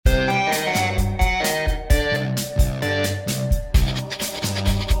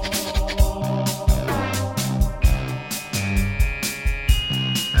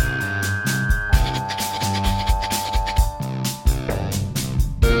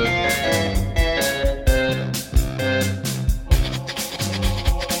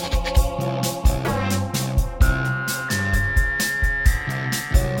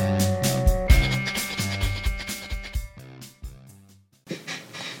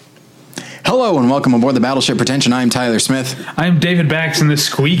Hello and welcome aboard the Battleship Pretension. I'm Tyler Smith. I'm David Bax in the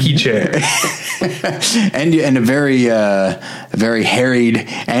squeaky chair. and a very harried,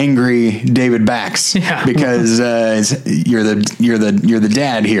 angry David Bax. Yeah. Because you're the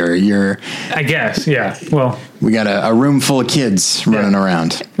dad here. I guess, yeah. Well, we got a room full of kids running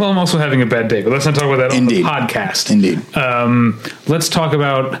around. Well, I'm also having a bad day, but let's not talk about that Indeed. on the podcast. Indeed. Let's talk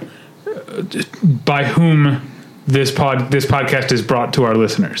about by whom this podcast is brought to our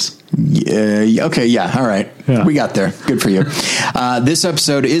listeners. Okay, yeah, all right. Yeah. We got there. Good for you. This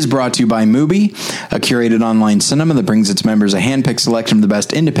episode is brought to you by Mubi, a curated online cinema that brings its members a hand-picked selection of the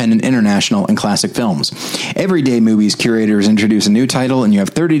best independent, international, and classic films. Every day, Mubi's curators introduce a new title, and you have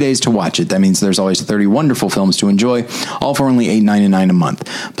 30 days to watch it. That means there's always 30 wonderful films to enjoy, all for only $8.99 a month.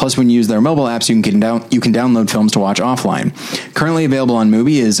 Plus, when you use their mobile apps, you can download films to watch offline. Currently available on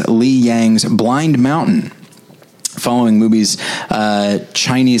Mubi is Li Yang's Blind Mountain. Following Mubi's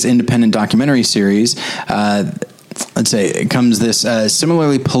Chinese independent documentary series, it comes this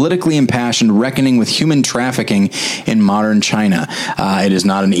similarly politically impassioned reckoning with human trafficking in modern China. It is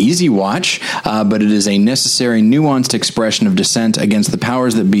not an easy watch, but it is a necessary, nuanced expression of dissent against the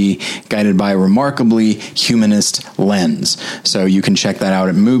powers that be, guided by a remarkably humanist lens. So you can check that out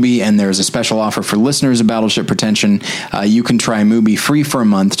at Mubi, and there's a special offer for listeners of Battleship Pretension. You can try Mubi free for a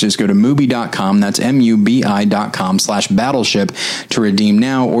month. Just go to Mubi.com, that's MUBI.com/battleship to redeem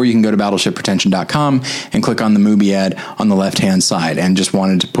now, or you can go to battleshippretension.com and click on the Mubi ad on the left-hand side. And just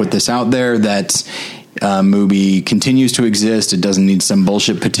wanted to put this out there that Mubi continues to exist. It doesn't need some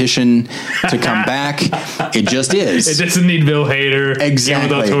bullshit petition to come back. It just is. It doesn't need Bill Hader, exactly.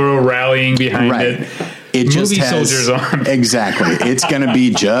 Guillermo del Toro rallying behind it. It just Movie has soldiers on. Exactly. It's going to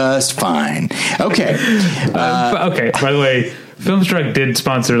be just fine. Okay. Okay. By the way, Filmstruck did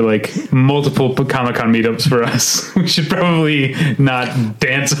sponsor like multiple Comic-Con meetups for us. We should probably not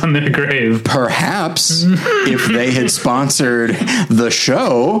dance on their grave. Perhaps if they had sponsored the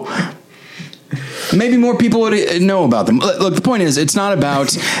show, maybe more people would know about them. Look, the point is, it's not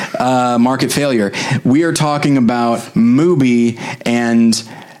about market failure. We are talking about Mubi and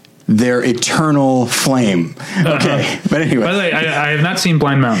their eternal flame. Okay. But anyway. By the way, I have not seen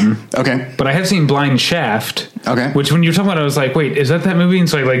Blind Mountain. Okay. But I have seen Blind Shaft. Okay. Which, when you were talking about it, I was like, wait, is that movie? And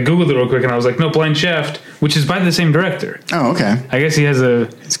so I Googled it real quick, and I was like, no, Blind Shaft, which is by the same director. Oh, okay. I guess he has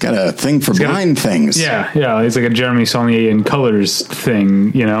He's got a thing for blind things. Yeah. It's like a Jeremy Saulnier in Colors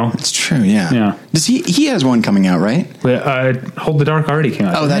thing, you know? It's true, yeah. Yeah. Does he has one coming out, right? Hold the Dark already came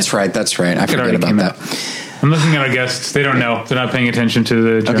out. Oh, that's right. I forget about that. I'm looking at our guests. They don't know. They're not paying attention to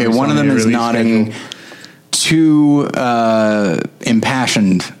the Jeremy one of them Saulnier is nodding too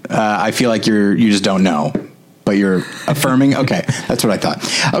impassioned. I feel like you just don't know, but you're affirming. Okay, that's what I thought.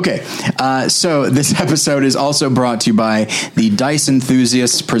 Okay, so this episode is also brought to you by the Dice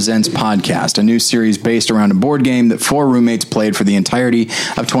Enthusiasts Presents podcast, a new series based around a board game that 4 roommates played for the entirety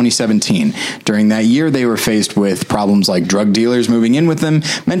of 2017. During that year, they were faced with problems like drug dealers moving in with them,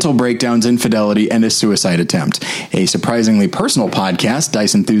 mental breakdowns, infidelity, and a suicide attempt. A surprisingly personal podcast,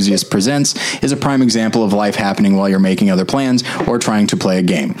 Dice Enthusiasts Presents, is a prime example of life happening while you're making other plans or trying to play a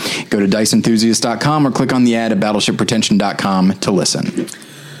game. Go to diceenthusiast.com or click on the ad at battleshippretension.com to listen.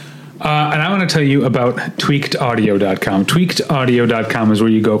 And I want to tell you about tweakedaudio.com. Tweakedaudio.com is where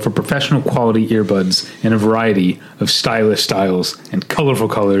you go for professional quality earbuds in a variety of stylish styles and colorful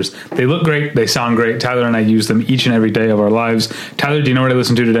colors. They look great. They sound great. Tyler and I use them each and every day of our lives. Tyler, do you know what I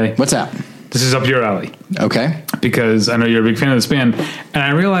listen to today? What's that? This is up your alley. Okay. Because I know you're a big fan of this band. And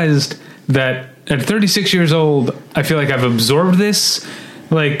I realized that at 36 years old, I feel like I've absorbed this.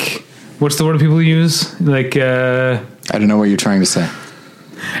 Like, what's the word people use? Like, I don't know what you're trying to say.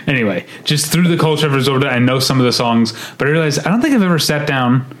 Anyway, just through the culture I've absorbed it. I know some of the songs, but I realized I don't think I've ever sat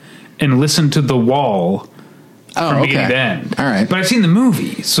down and listened to The Wall from beginning to end. All right. But I've seen the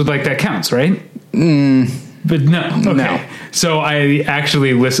movie, so like that counts, right? But no. Okay. No. So I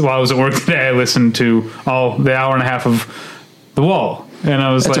actually listened while I was at work today. I listened to all the hour and a half of The Wall. And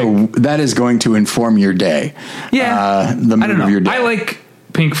I was that is going to inform your day. Yeah. The mood of your day. I like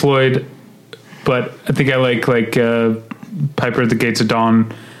Pink Floyd, but I think I like Piper at the Gates of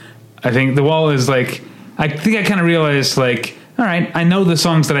Dawn. I think The Wall is I think I kind of realized all right, I know the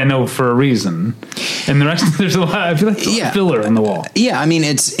songs that I know for a reason, and the rest there's a lot. I feel like filler in The Wall. Yeah, I mean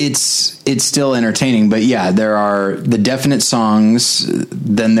it's still entertaining, but yeah, there are the definite songs.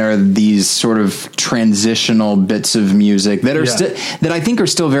 Then there are these sort of transitional bits of music that are that I think are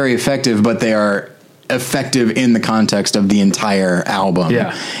still very effective, but they are effective in the context of the entire album.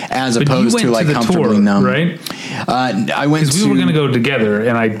 Yeah. As But opposed you to went like the Comfortably tour, Numb. right? I went Because we were going to go together,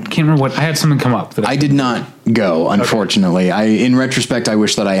 and I can't remember what I had something come up. That I did not go, unfortunately. In retrospect, I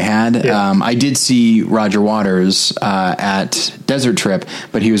wish that I had. Yeah. I did see Roger Waters at Desert Trip,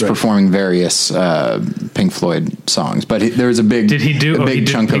 but he was performing various Pink Floyd songs. But there was a big, Did he do? a big he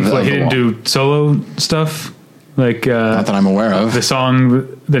did chunk Pink of Floyd. the He didn't wall. do solo stuff, like Not that I'm aware of. the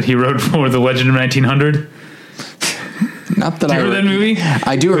song that he wrote for The Legend of 1900. Not that Do you I remember that movie?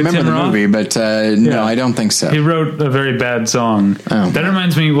 I do With remember Tim the Roth? movie, but no, I don't think so. He wrote a very bad song. Oh. That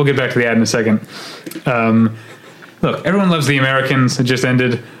reminds me, we'll get back to the ad in a second. Look, everyone loves The Americans. It just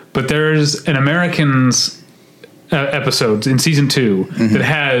ended. But there's an Americans episode in season 2 that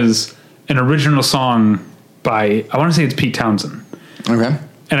has an original song by, I want to say it's Pete Townsend. Okay.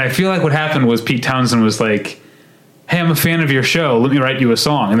 And I feel like what happened was Pete Townsend was like, hey, I'm a fan of your show. Let me write you a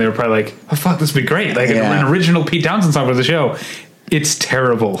song. And they were probably like, oh, fuck, this would be great. Like an original Pete Townsend song for the show. It's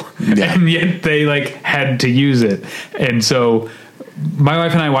terrible. Yeah. And yet they like had to use it. And so my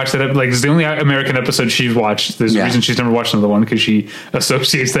wife and I watched that. Like, it's the only American episode she's watched. There's a reason she's never watched another one, because she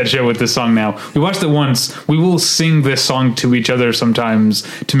associates that show with this song now. We watched it once. We will sing this song to each other sometimes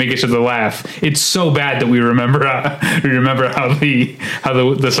to make each other laugh. It's so bad that we remember how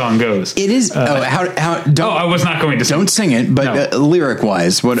the song goes. It is. How? Don't, I was not going to sing. Don't sing it, but lyric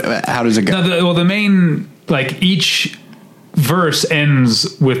wise, what? How does it go? No, the main, like, each verse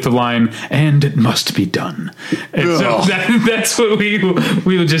ends with the line, and it must be done. And so that's what we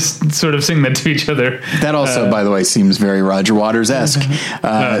would just sort of sing that to each other. That also, by the way, seems very Roger Waters-esque.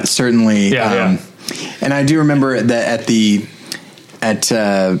 Certainly. Yeah. And I do remember that at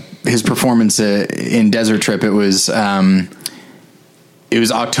his performance in Desert Trip, it was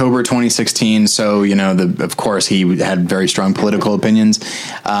October 2016. So, of course he had very strong political opinions.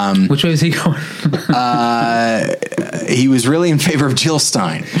 Which way is he going? He was really in favor of Jill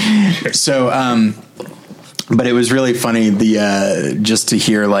Stein. So, but it was really funny just to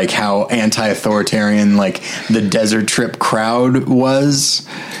hear like how anti-authoritarian like the Desert Trip crowd was.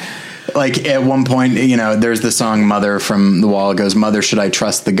 Like at one point, there's the song "Mother" from The Wall. It goes, "Mother, should I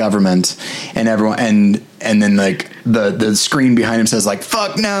trust the government?" And everyone, and then like the screen behind him says like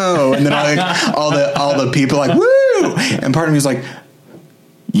 "fuck no," and then all the people like woo, and part of me is like,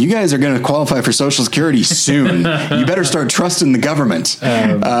 you guys are going to qualify for Social Security soon. You better start trusting the government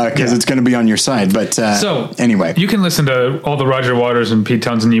because it's going to be on your side. But so anyway, you can listen to all the Roger Waters and Pete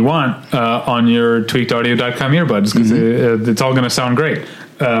Townsend you want on your tweakedaudio.com earbuds, because it's all going to sound great.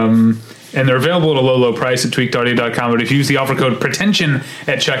 And they're available at a low price at tweakedaudio.com. But if you use the offer code pretension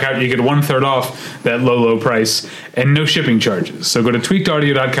at checkout, you get 1/3 off that low price and no shipping charges. So go to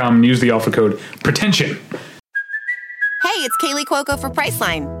tweakedaudio.com and use the offer code pretension. Hey, it's Kaylee Cuoco for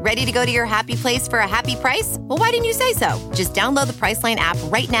Priceline. Ready to go to your happy place for a happy price? Well, why didn't you say so? Just download the Priceline app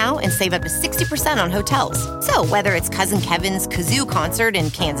right now and save up to 60% on hotels. So whether it's Cousin Kevin's Kazoo Concert in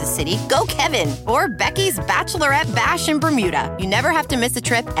Kansas City, go Kevin, or Becky's Bachelorette Bash in Bermuda, you never have to miss a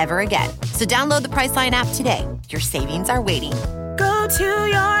trip ever again. So download the Priceline app today. Your savings are waiting. Go to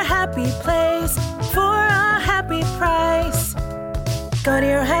your happy place for a happy price. Go to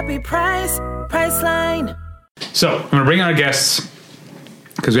your happy price, Priceline. So I'm going to bring on our guests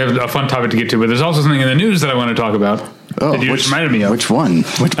because we have a fun topic to get to, but there's also something in the news that I want to talk about that you just reminded me of. Which one?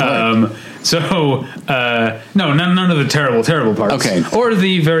 Which part? No, none of the terrible parts. Okay. Or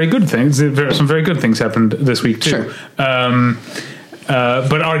the very good things. Some very good things happened this week, too. Sure.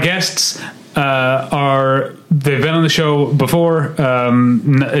 But our guests they've been on the show before.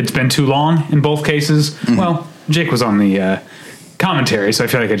 It's been too long in both cases. Mm-hmm. Well, Jake was on the commentary, so I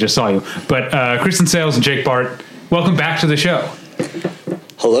feel like I just saw you. But Kristen Sales and Jake Bart, welcome back to the show.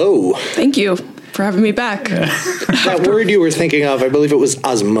 Hello. Thank you for having me back. That word you were thinking of, I believe it was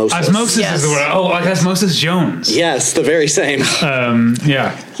osmosis. Osmosis is the word. Oh, like Osmosis Jones. Yes, the very same.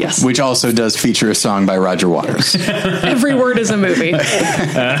 Yeah. Yes. Which also does feature a song by Roger Waters. Every word is a movie.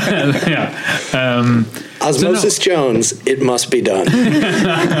 Yeah. Osmosis Jones, it must be done.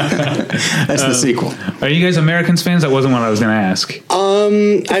 That's the sequel. Are you guys Americans fans? That wasn't what I was going to ask.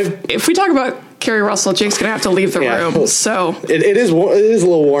 If we talk about Kerry Russell, Jake's going to have to leave the room. So it is a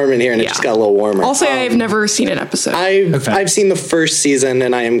little warm in here, and it just got a little warmer. I'll say I've never seen an episode. I've seen the first season,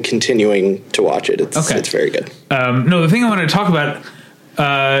 and I am continuing to watch it. It's very good. No, the thing I wanted to talk about,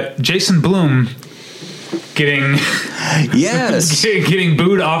 Jason Blum getting Yes. getting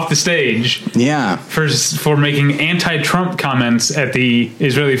booed off the stage Yeah. for making anti-Trump comments at the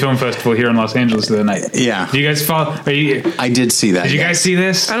Israeli Film Festival here in Los Angeles the other night. Yeah. Do you guys follow? I did see that. Did you yes. guys see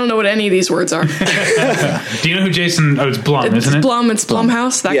this? I don't know what any of these words are. Do you know who Jason? Oh, it's Blum, It's isn't it? Blum. It's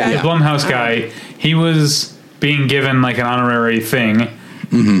Blumhouse. That Yeah. guy. The Blumhouse guy. He was being given like an honorary thing,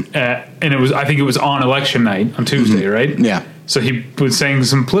 and I think it was on election night on Tuesday, right? Yeah. So he was saying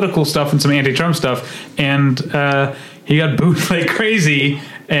some political stuff and some anti-Trump stuff, and he got booed like crazy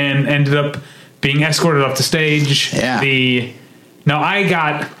and ended up being escorted off the stage. Yeah. Now I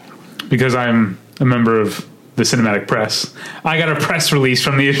got, because I'm a member of the Cinematic Press, I got a press release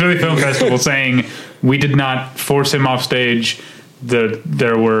from the Israeli Film Festival saying we did not force him off stage.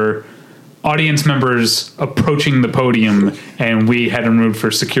 There were audience members approaching the podium, and we had him removed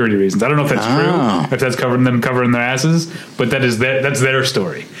for security reasons. I don't know if that's true, if that's covering their asses, but that's their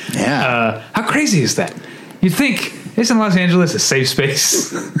story. Yeah. How crazy is that? You'd think, isn't Los Angeles a safe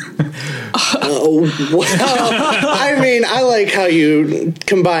space? Well, I mean, I like how you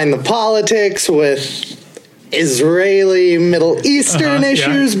combine the politics with Israeli, Middle Eastern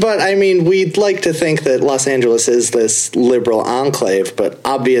issues, but I mean, we'd like to think that Los Angeles is this liberal enclave, but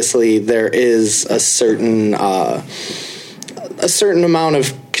obviously there is a certain amount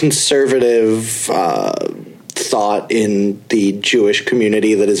of conservative thought in the Jewish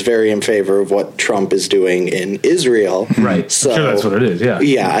community that is very in favor of what Trump is doing in Israel. Right. So I'm sure that's what it is. Yeah.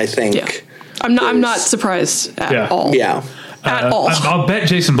 Yeah, I think. Yeah. I'm not surprised at all. Yeah. At all. I'll bet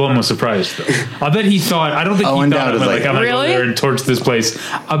Jason Blum was surprised, though. I'll bet he thought, I don't think he thought, undoubtedly. like, I'm going to go there and torch this place.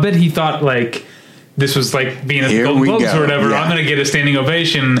 I'll bet he thought, like, this was like being at the Here Golden we Globes go. or whatever. Yeah. I'm going to get a standing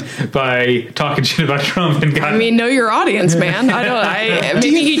ovation by talking shit about Trump. And I mean, know your audience, man.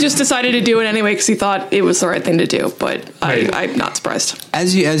 Maybe he just decided to do it anyway because he thought it was the right thing to do. But Right. I'm not surprised.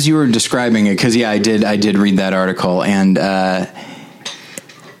 As you were describing it, because I did read that article, and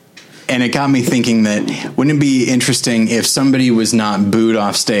it got me thinking that wouldn't it be interesting if somebody was not booed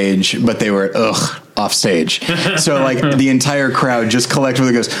off stage, but they were off stage. So like the entire crowd just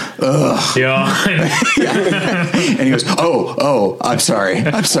collectively goes ugh. yeah. And he goes, oh, I'm sorry.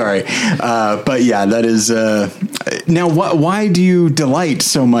 But yeah, that is now. Why do you delight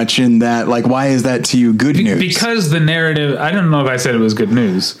so much in that? Like, why is that to you good news? Because the narrative, I don't know if I said it was good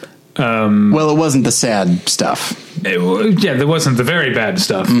news. Well, it wasn't the sad stuff. There wasn't the very bad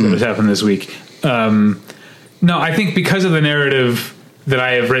stuff that has happened this week. No, I think because of the narrative that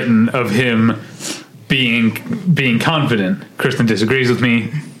I have written of him being confident. Kristen disagrees with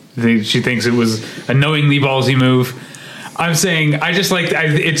me. She thinks it was a knowingly ballsy move. I'm saying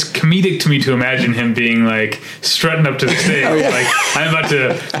it's comedic to me to imagine him being like strutting up to the stage, like I'm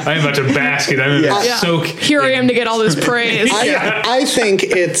about to bask it. I'm about to soak. Here I am to get all this praise. I think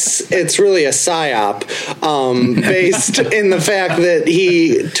it's really a psyop based in the fact that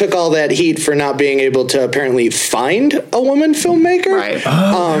he took all that heat for not being able to apparently find a woman filmmaker. Right.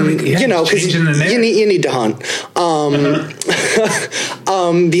 You know, because you need to hunt.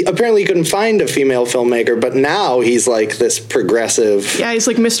 Apparently he couldn't find a female filmmaker, but now he's like this progressive. Yeah, he's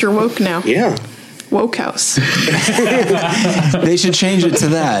like Mr. Woke now. Yeah. Woke House. They should change it to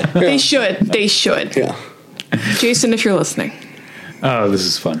that. They should. Yeah. Jason, if you're listening. Oh, this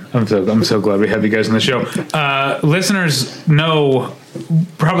is fun. I'm so glad we have you guys on the show. Listeners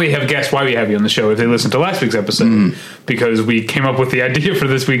probably have guessed why we have you on the show if they listened to last week's episode, because we came up with the idea for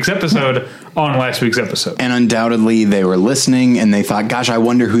this week's episode on last week's episode. And undoubtedly they were listening and they thought, gosh, I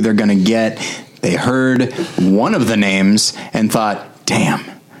wonder who they're going to get. They heard one of the names and thought, damn.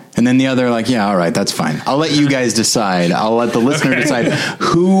 And then the other, like, yeah, all right, that's fine. I'll let you guys decide. I'll let the listener decide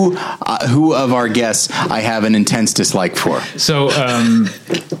who of our guests I have an intense dislike for. So, Tyler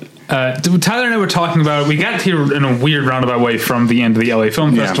and I were talking about, we got here in a weird roundabout way from the end of the LA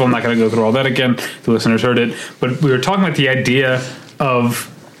Film Festival. I'm not going to go through all that again. The listeners heard it. But we were talking about the idea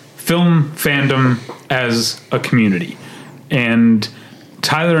of film fandom as a community. And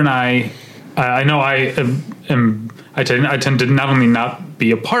Tyler and I know I tend to not only not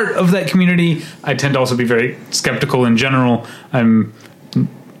be a part of that community, I tend to also be very skeptical in general. I'm,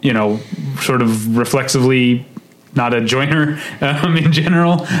 sort of reflexively not a joiner in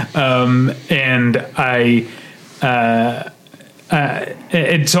general. And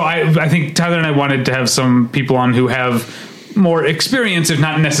so I think Tyler and I wanted to have some people on who have more experience, if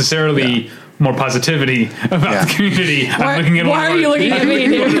not necessarily more positivity about the community. Why are you looking at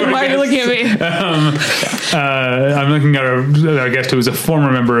me? Why are you looking at me? I'm looking at our guest who is a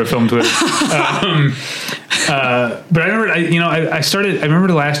former member of Film Twitter. But I remember, I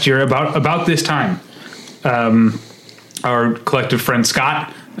remember last year about this time, our collective friend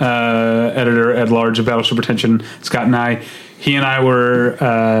Scott editor at large of Battleship Retention, Scott and he and I were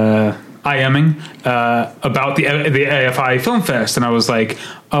IMing about the AFI Film Fest, and I was like,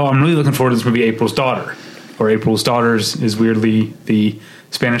 oh, I'm really looking forward to this movie, April's Daughter, or April's Daughters is weirdly the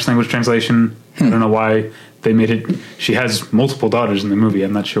Spanish language translation. I don't know why they made it. She has multiple daughters in the movie.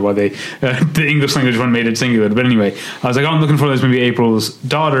 I'm not sure why they the English language one made it singular. But anyway, I was like, oh, I'm looking forward to this movie, April's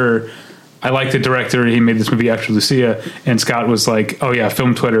Daughter. I like the director. He made this movie after Lucia. And Scott was like, oh yeah,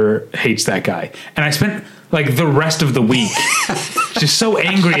 Film Twitter hates that guy. And I spent like the rest of the week just so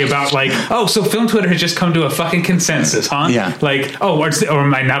angry about like, oh, so Film Twitter has just come to a fucking consensus, huh? Yeah. Like, oh, or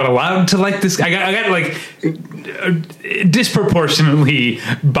am I not allowed to like this? I got like disproportionately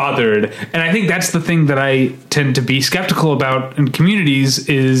bothered. And I think that's the thing that I tend to be skeptical about in communities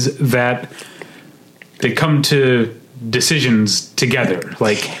is that they come to decisions together.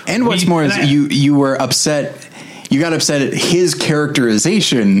 Like, and what's more is you were upset. You got upset at his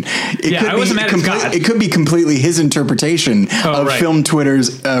characterization. It could be completely his interpretation of Film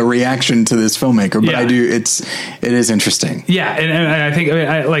Twitter's reaction to this filmmaker. But it is interesting. Yeah, and I think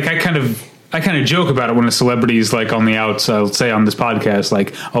I kind of joke about it when a celebrity's like on the outs. I'll say on this podcast,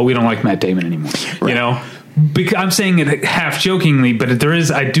 like, oh, we don't like Matt Damon anymore. Right. You know, because I'm saying it half jokingly, but there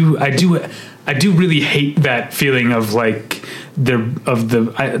is I do really hate that feeling of like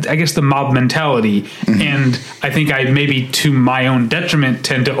I guess the mob mentality. Mm-hmm. And I think I maybe to my own detriment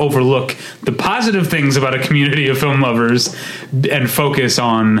tend to overlook the positive things about a community of film lovers and focus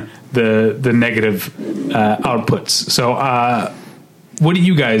on the negative outputs. So what do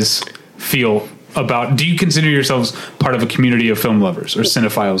you guys feel about, do you consider yourselves part of a community of film lovers or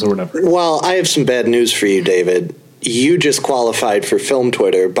cinephiles or whatever? Well, I have some bad news for you, David. You just qualified for Film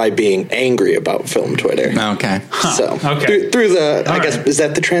Twitter by being angry about Film Twitter. Okay. So through the, I guess, is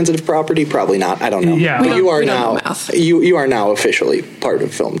that the transitive property? Probably not. I don't know. Yeah. But you are now officially part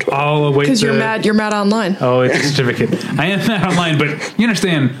of Film Twitter. I'll wait. Because you're mad online. Oh, it's a certificate. I am mad online, but you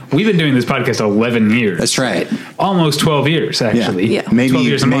understand, we've been doing this podcast 11 years. That's right. Almost 12 years, actually. Yeah.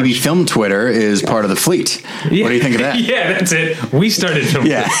 Maybe Film Twitter is part of the fleet. Yeah. What do you think of that? Yeah, that's it. We started Film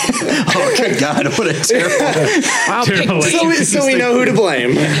Twitter. Oh, my God. What a terrible... Wow, so we know who to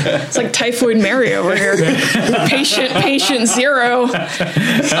blame. It's like Typhoid Mary over here. Patient zero.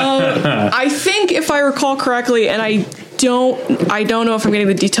 I think if I recall correctly, and I don't know if I'm getting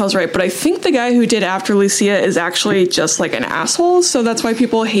the details right, but I think the guy who did After Lucia is actually just like an asshole, so that's why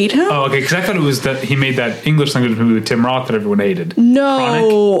people hate him. Oh, okay, because I thought it was that he made that English language movie with Tim Roth that everyone hated.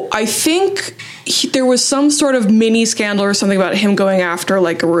 No, Chronic? I think there was some sort of mini scandal or something about him going after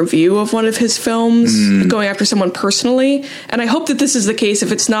like a review of one of his films, going after someone personally, and I hope that this is the case.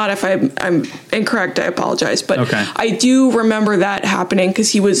 If it's not, if I'm incorrect, I apologize, but I do remember that happening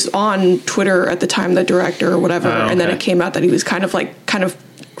because he was on Twitter at the time, the director or whatever, and then it came out that he was kind of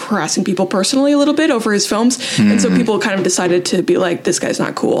harassing people personally a little bit over his films, and so people kind of decided to be like, this guy's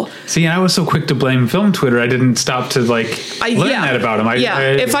not cool. See, I was so quick to blame Film Twitter, I didn't stop to learn that about him.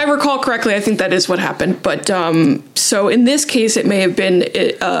 If I recall correctly, I think that is what happened, but so in this case it may have been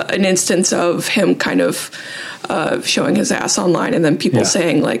an instance of him kind of showing his ass online, and then people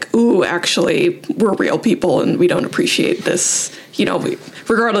saying like, ooh, actually we're real people and we don't appreciate this,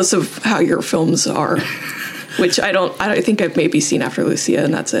 regardless of how your films are. Which I think I've maybe seen After Lucia,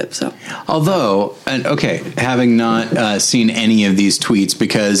 and that's it. So, although, having not seen any of these tweets,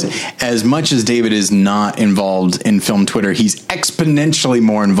 because as much as David is not involved in Film Twitter, he's exponentially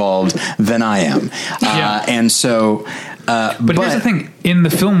more involved than I am, and so. But here's the thing: in the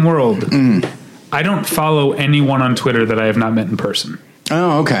film world, I don't follow anyone on Twitter that I have not met in person.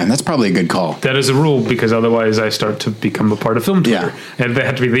 Oh, okay. That's probably a good call. That is a rule, because otherwise I start to become a part of Film Twitter. Yeah. And they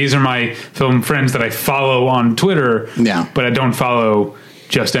have to be, these are my film friends that I follow on Twitter, but I don't follow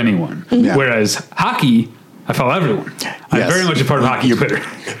just anyone. Yeah. Whereas hockey, I follow everyone. I'm very much a part of hockey Twitter.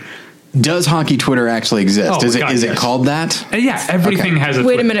 Does hockey Twitter actually exist? Oh, is it called that? Yeah, everything has a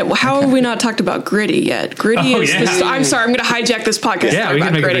Wait a minute. How have we not talked about Gritty yet? Gritty is I'm sorry, I'm going to hijack this podcast. Yeah, we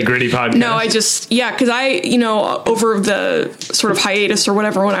can make a Gritty podcast. No, because I, over the sort of hiatus or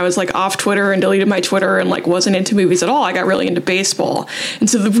whatever, when I was like off Twitter and deleted my Twitter and like wasn't into movies at all, I got really into baseball. And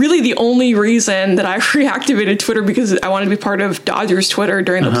so really the only reason that I reactivated Twitter because I wanted to be part of Dodgers Twitter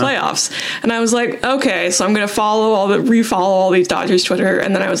during the playoffs. And I was like, okay, so I'm going to refollow all these Dodgers Twitter.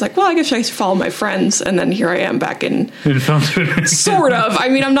 And then I was like, well, I guess I should follow my friends, and then here I am back in Film Twitter. Sort of. I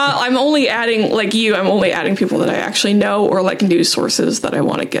mean, I'm only adding, like you, I'm only adding people that I actually know, or like news sources that I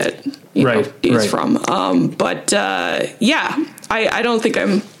want to get news from. I don't think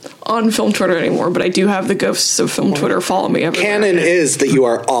I'm on Film Twitter anymore, but I do have the ghosts of Film Twitter follow me everywhere. Canon is that you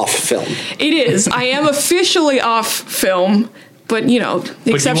are off film. It is. I am officially off film. but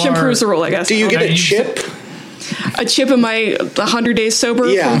the exception proves the rule, I guess. Do you get a chip? A chip in my 100 days sober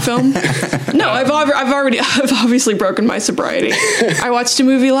from film? No, I've obviously broken my sobriety. I watched a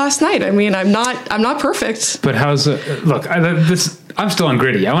movie last night. I mean, I'm not perfect. But how's it? Look, I'm still on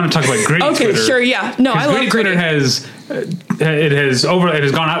Gritty. I want to talk about Gritty. Okay, Twitter, sure, yeah. No, I love Gritty. Twitter has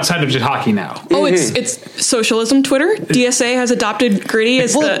gone outside of just hockey now. Oh, it's socialism Twitter. DSA has adopted Gritty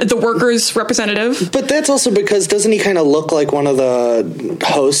as the workers' representative. But that's also because doesn't he kind of look like one of the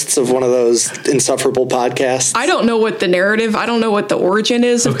hosts of one of those insufferable podcasts? I don't know what the narrative, I don't know what the origin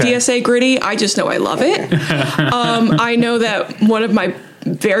is of DSA Gritty. I just know I love it. I know that one of my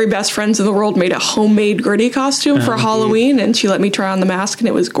very best friends in the world made a homemade Gritty costume for Halloween, and she let me try on the mask, and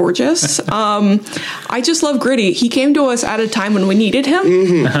it was gorgeous. I just love Gritty. He came to us at a time when we needed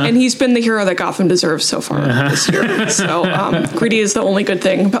him, and he's been the hero that Gotham deserves so far this year. So Gritty is the only good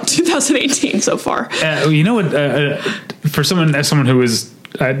thing about 2018 so far. You know what? For someone who is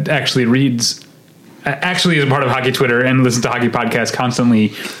actually reads. Actually, is a part of hockey Twitter and listens to hockey podcasts constantly.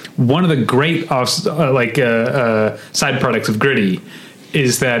 One of the great side products of Gritty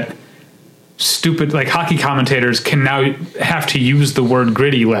is that stupid hockey commentators can now have to use the word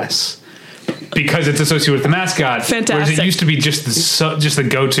gritty less because it's associated with the mascot. Fantastic. Whereas it used to be just the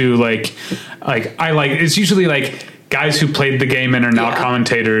go-to it's usually guys who played the game and are now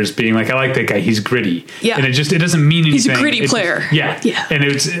commentators being I like that guy, he's gritty. Yeah. And it doesn't mean anything. He's a gritty player. Yeah.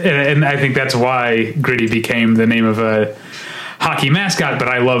 And I think that's why Gritty became the name of a hockey mascot, but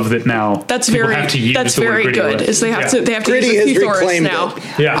I love that now. That's very have to use that's the very word good. Gritty. Is they have to Gritty use a has thesaurus now.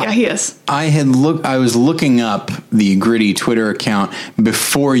 Yeah, he is. I was looking up the Gritty Twitter account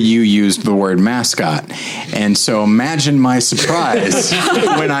before you used the word mascot, and so imagine my surprise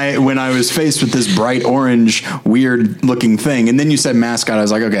when I was faced with this bright orange weird looking thing, and then you said mascot. I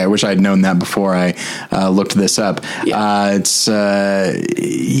was like, okay, I wish I'd known that before I looked this up.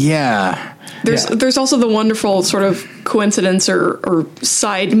 There's also the wonderful sort of coincidence or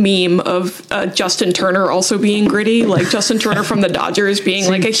side meme of Justin Turner also being gritty, Justin Turner from the Dodgers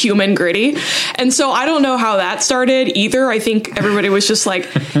being a human gritty. And so I don't know how that started either. I think everybody was just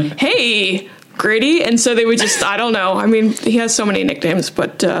hey, gritty. And so they would just, I don't know. I mean, he has so many nicknames,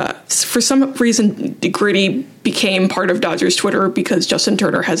 but for some reason, gritty became part of Dodgers Twitter because Justin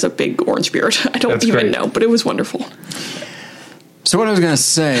Turner has a big orange beard. I don't even know, but it was wonderful. So what I was going to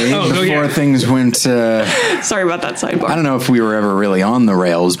say before things went... Sorry about that sidebar. I don't know if we were ever really on the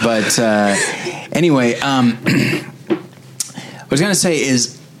rails, but anyway, what I was going to say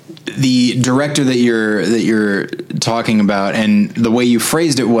is the director that you're talking about, and the way you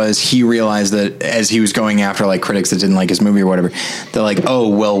phrased it was he realized that as he was going after critics that didn't like his movie or whatever, they're oh,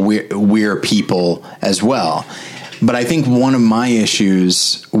 well, we're people as well. But I think one of my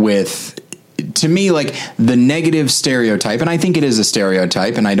issues with... To me, the negative stereotype, and I think it is a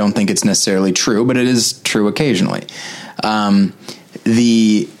stereotype, and I don't think it's necessarily true, but it is true occasionally.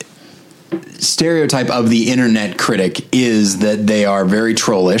 The stereotype of the internet critic is that they are very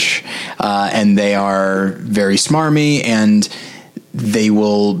trollish, and they are very smarmy, and they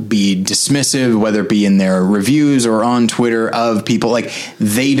will be dismissive, whether it be in their reviews or on Twitter, of people.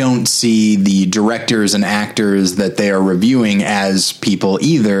 They don't see the directors and actors that they are reviewing as people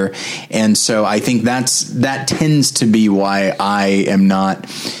either. And so I think that tends to be why I am not...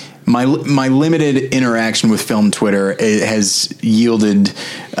 My limited interaction with film Twitter has yielded,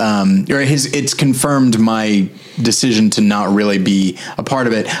 it's confirmed my decision to not really be a part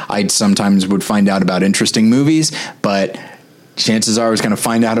of it. I sometimes would find out about interesting movies, but chances are I was going to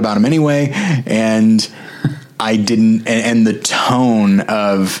find out about them anyway, and I didn't. And the tone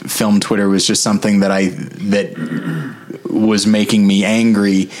of film Twitter was just something that was making me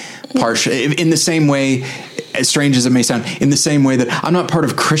angry. In the same way, as strange as it may sound, in the same way that I'm not part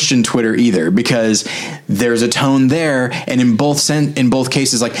of Christian Twitter either, because there's a tone there, and in both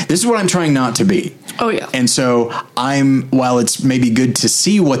cases, this is what I'm trying not to be. Oh yeah. And so while it's maybe good to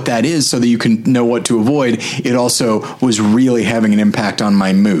see what that is so that you can know what to avoid, it also was really having an impact on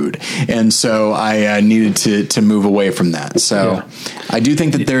my mood. And so I needed to move away from that. So I do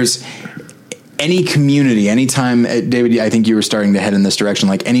think that there's any community, anytime, David, I think you were starting to head in this direction,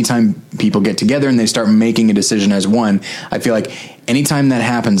 anytime people get together and they start making a decision as one, I feel anytime that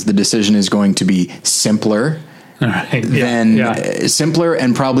happens, the decision is going to be simpler, simpler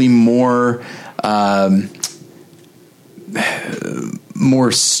and probably more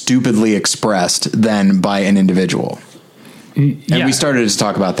stupidly expressed than by an individual. And we started to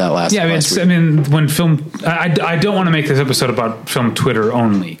talk about that last week. When film... I don't want to make this episode about film Twitter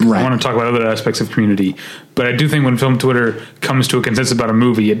only. Right. I want to talk about other aspects of community. But I do think when film Twitter comes to a consensus about a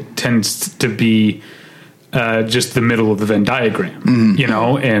movie, it tends to be just the middle of the Venn diagram, you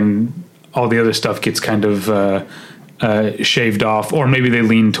know, and all the other stuff gets kind of shaved off, or maybe they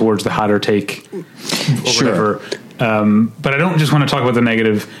lean towards the hotter take or whatever. But I don't just want to talk about the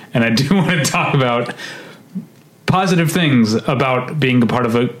negative, and I do want to talk about positive things about being a part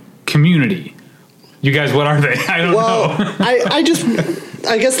of a community. You guys, what are they? I don't know.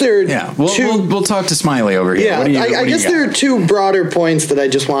 I guess there are we'll talk to Smiley over here. Yeah, I guess there are two broader points that I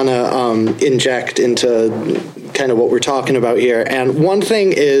just want to inject into kind of what we're talking about here. And one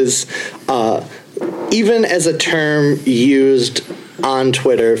thing is, even as a term used on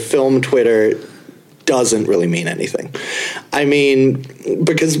Twitter, film Twitter doesn't really mean anything. I mean,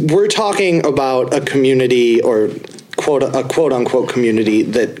 because we're talking about a community or a quote unquote community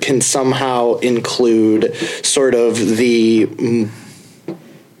that can somehow include sort of the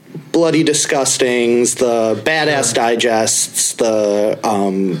Bloody Disgustings, the Badass Digests, the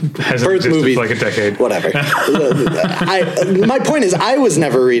birth movies, for like a decade, whatever. My point is, I was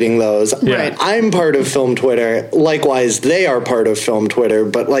never reading those. Yeah. Right, I'm part of Film Twitter. Likewise, they are part of Film Twitter.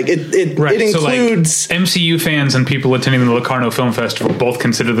 But like it includes so like MCU fans and people attending the Locarno Film Festival both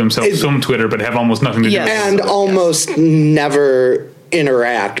consider themselves Film Twitter, but have almost nothing to do with it. And almost never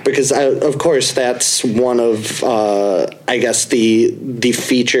interact, because of course that's one of I guess the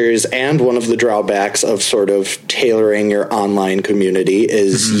features and one of the drawbacks of sort of tailoring your online community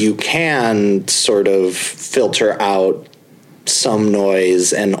is you can sort of filter out some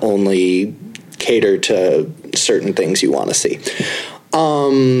noise and only cater to certain things you want to see.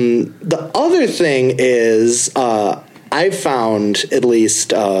 The other thing is I found, at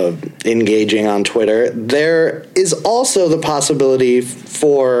least engaging on Twitter, there is also the possibility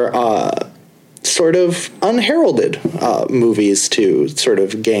for sort of unheralded movies to sort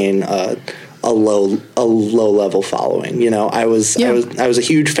of gain a low level following. You know, I was a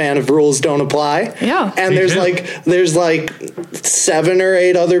huge fan of Rules Don't Apply. Yeah, and there's like 7 or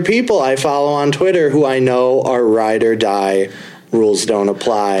 8 other people I follow on Twitter who I know are ride or die Rules Don't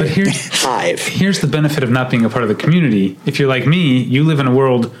Apply. But here's the benefit of not being a part of the community. If you're like me, you live in a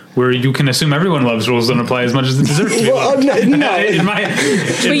world where you can assume everyone loves Rules Don't Apply as much as it deserves to be loved.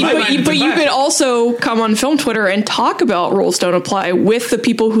 But you could also come on Film Twitter and talk about Rules Don't Apply with the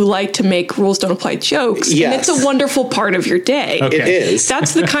people who like to make Rules Don't Apply jokes. Yes. And it's a wonderful part of your day. Okay. It is.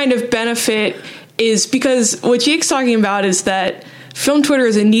 That's the kind of benefit, is because what Jake's talking about is that Film Twitter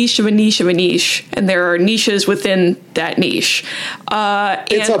is a niche of a niche of a niche, and there are niches within that niche.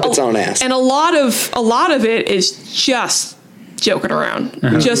 It's up its own ass, and a lot of it is just joking around,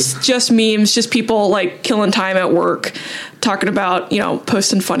 just memes, just people like killing time at work, talking about, you know,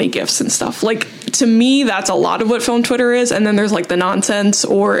 posting funny GIFs and stuff. Like, to me, that's a lot of what Film Twitter is. And then there's like the nonsense,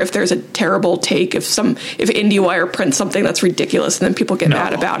 or if there's a terrible take, if IndieWire prints something that's ridiculous and then people get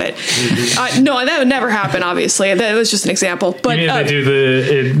mad about it. No, that would never happen, obviously. That was just an example. But they do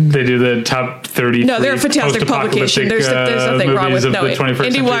the top 30. No, they're a fantastic publication. There's nothing wrong with no.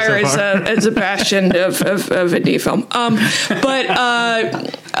 IndieWire is a bastion of indie film.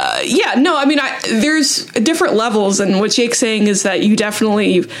 I mean, there's different levels, and what Jake's saying is that you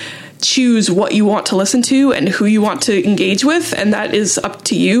definitely choose what you want to listen to and who you want to engage with, and that is up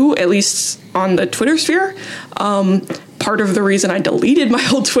to you, at least on the Twitter sphere. Part of the reason I deleted my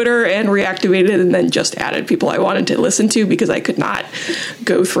old Twitter and reactivated and then just added people I wanted to listen to, because I could not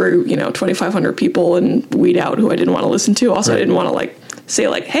go through, 2,500 people and weed out who I didn't want to listen to. Also, I didn't want to say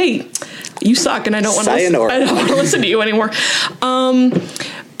hey, you suck, and I don't want to listen to you anymore.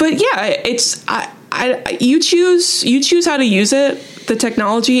 But yeah, it's you choose how to use it, the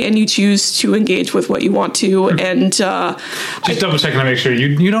technology, and you choose to engage with what you want to. And just double checking to make sure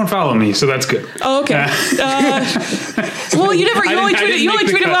you don't follow me, so that's good. Oh, okay. Well, you only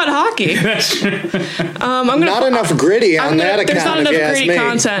tweet about hockey. That's true. Not enough gritty on that account. There's not enough gritty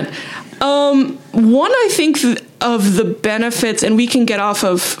content. One, I think of the benefits, and we can get off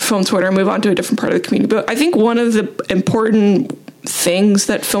of Film Twitter and move on to a different part of the community, but I think one of the important things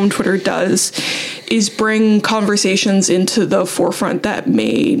that Film Twitter does is bring conversations into the forefront that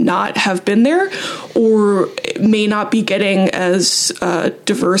may not have been there, or may not be getting as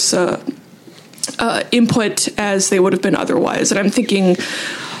diverse input as they would have been otherwise. And I'm thinking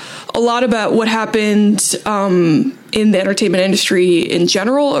a lot about what happened in the entertainment industry in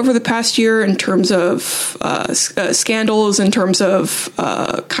general over the past year, in terms of scandals, in terms of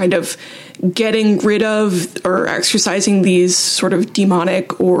kind of getting rid of or exercising these sort of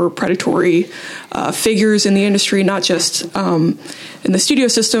demonic or predatory figures in the industry, not just in the studio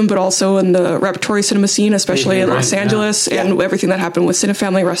system, but also in the repertory cinema scene, especially in Los Angeles, and everything that happened with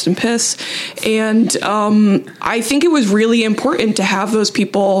Cinefamily, rest in piss. And I think it was really important to have those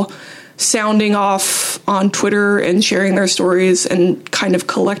people sounding off on Twitter and sharing their stories and kind of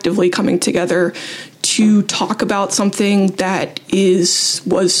collectively coming together to talk about something that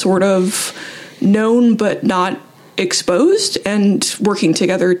was sort of known but not exposed, and working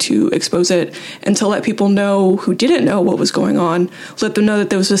together to expose it and to let people know who didn't know what was going on, let them know that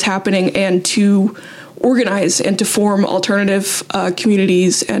this was happening, and to organize and to form alternative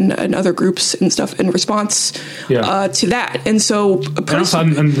communities and other groups and stuff in response to that. And so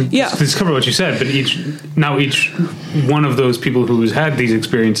this covered what you said, but each one of those people who's had these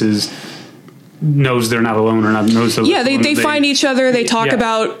experiences knows they're not alone, or knows they find each other, they talk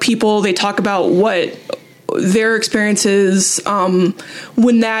about people, they talk about what their experiences.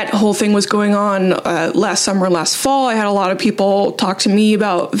 When that whole thing was going on last summer, last fall, I had a lot of people talk to me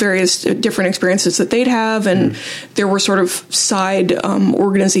about various different experiences that they'd have, and there were sort of side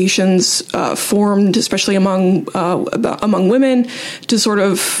organizations formed, especially among women, to sort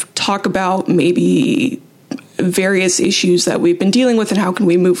of talk about maybe various issues that we've been dealing with and how can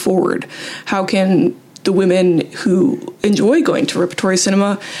we move forward. How can the women who enjoy going to repertory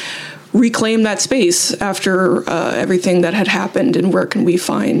cinema reclaim that space after everything that had happened, and where can we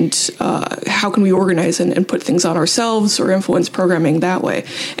find, how can we organize and put things on ourselves or influence programming that way?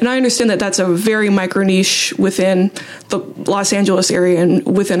 And I understand that that's a very micro niche within the Los Angeles area and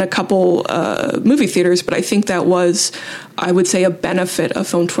within a couple movie theaters, but I think that was, I would say, a benefit of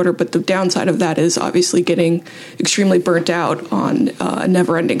Film Twitter. But the downside of that is obviously getting extremely burnt out on a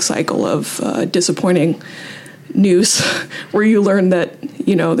never-ending cycle of disappointing news where you learn that,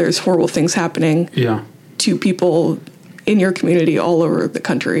 there's horrible things happening to people in your community all over the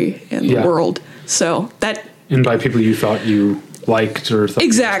country and the world. So that, and by people you thought you liked or thought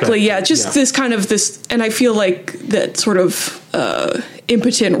exactly, this kind of this, and I feel like that sort of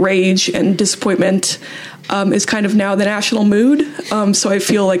impotent rage and disappointment is kind of now the national mood. So I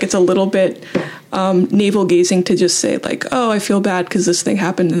feel like it's a little bit navel gazing to just say like, oh, I feel bad because this thing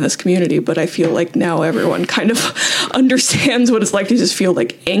happened in this community. But I feel like now everyone kind of understands what it's like to just feel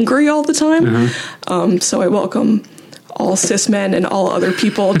like angry all the time. So I welcome all cis men and all other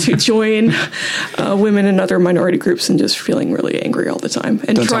people to join women and other minority groups and just feeling really angry all the time.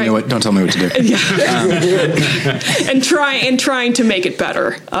 And don't tell me what to do. And trying to make it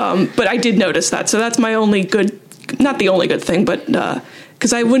better. But I did notice that. So that's my only good, not the only good thing, but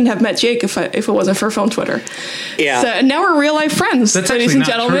because I wouldn't have met Jake if it wasn't for Film Twitter. Yeah. So now we're real life friends, ladies and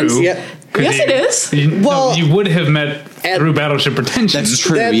gentlemen. True. Yeah. Yes, it is. You would have met through Battleship Pretension. That's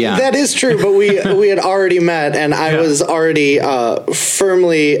true. That is true. But we had already met, and I was already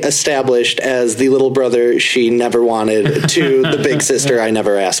firmly established as the little brother she never wanted to the big sister I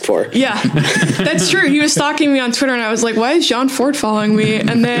never asked for. Yeah, that's true. He was stalking me on Twitter, and I was like, "Why is John Ford following me?"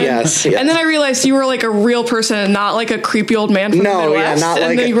 And then, and then I realized you were like a real person, and not like a creepy old man from the Midwest.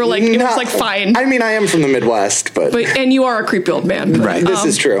 And then you were like, it was like fine. I mean, I am from the Midwest, but and you are a creepy old man, but, right? This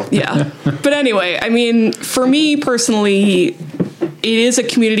is true. Yeah. But anyway, I mean, for me personally, it is a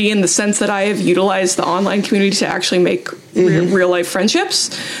community in the sense that I have utilized the online community to actually make real life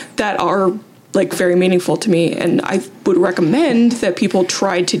friendships that are like very meaningful to me. And I would recommend that people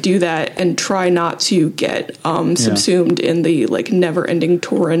try to do that and try not to get subsumed in the like never ending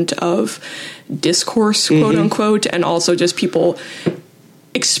torrent of discourse, quote unquote, and also just people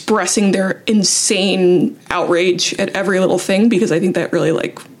expressing their insane outrage at every little thing, because I think that really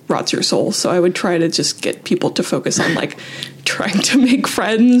like rots your soul. So I would try to just get people to focus on like trying to make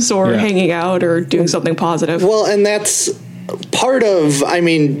friends or hanging out or doing something positive. Well, and that's part of, I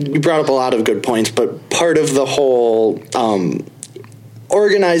mean, you brought up a lot of good points, but part of the whole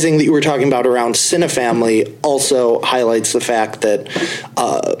organizing that you were talking about around Cinefamily also highlights the fact that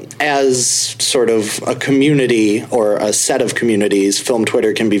as sort of a community or a set of communities, Film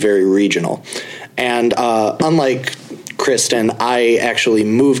Twitter can be very regional. And unlike Kristen, I actually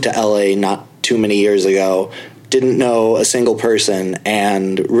moved to LA not too many years ago, didn't know a single person,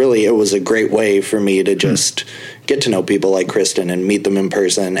 and really it was a great way for me to just get to know people like Kristen and meet them in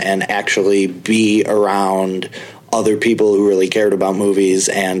person and actually be around other people who really cared about movies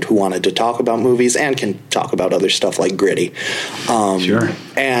and who wanted to talk about movies and can talk about other stuff like Gritty. Sure.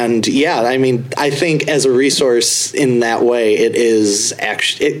 And yeah, I mean, I think as a resource in that way,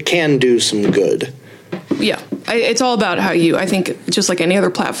 it can do some good. Yeah, it's all about how I think just like any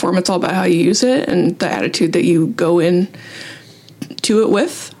other platform, it's all about how you use it and the attitude that you go in to it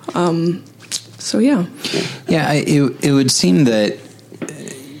with. So yeah. Yeah, it would seem that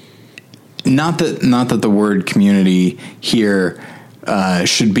not that the word community here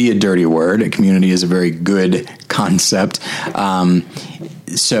should be a dirty word. A community is a very good concept.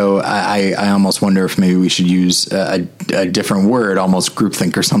 So I almost wonder if maybe we should use a a different word, almost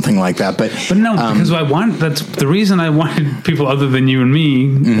groupthink or something like that. But no, because that's the reason I wanted people other than you and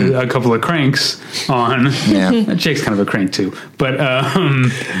me, a couple of cranks on. Yeah. Jake's kind of a crank too, but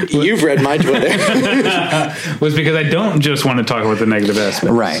you've read my Twitter. was because I don't just want to talk about the negative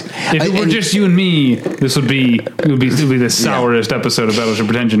aspects. Right. If it were just you and me, this would be the sourest episode of Battleship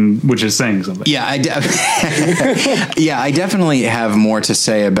Pretension, which is saying something. Yeah, I definitely have more to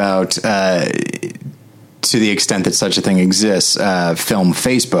say about, to the extent that such a thing exists, film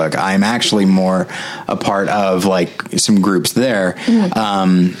Facebook. I'm actually more a part of like some groups there.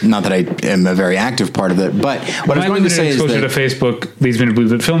 Not that I am a very active part of it, but what I was going to say is that exposure to Facebook leads me to believe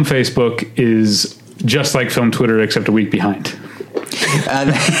that film Facebook is just like film Twitter, except a week behind.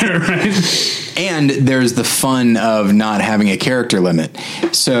 Right? And there's the fun of not having a character limit.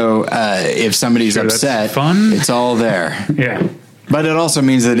 So if somebody's upset, it's all there. Yeah. But it also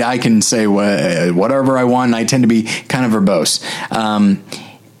means that I can say whatever I want, and I tend to be kind of verbose,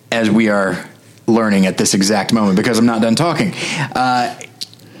 as we are learning at this exact moment, because I'm not done talking.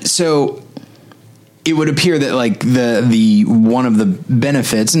 So it would appear that like the one of the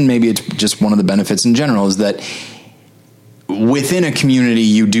benefits, and maybe it's just one of the benefits in general, is that within a community,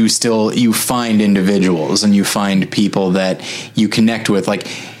 you find individuals and you find people that you connect with. Like,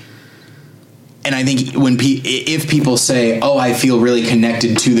 and I think if people say, "Oh, I feel really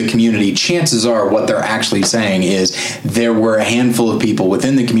connected to the community," chances are what they're actually saying is there were a handful of people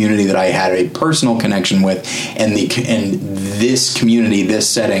within the community that I had a personal connection with, and this community, this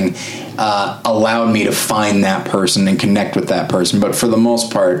setting, allowed me to find that person and connect with that person. But for the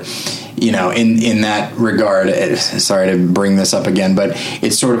most part, you know, in that regard, sorry to bring this up again, but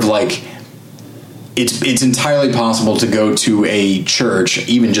it's sort of like it's entirely possible to go to a church,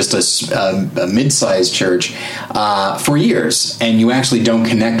 even just a mid-sized church, for years, and you actually don't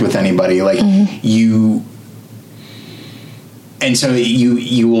connect with anybody. Like and so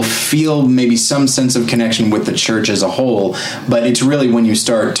you will feel maybe some sense of connection with the church as a whole, but it's really when you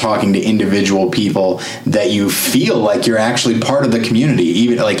start talking to individual people that you feel like you're actually part of the community.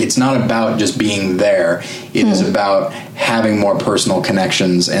 Even like it's not about just being there; it is about having more personal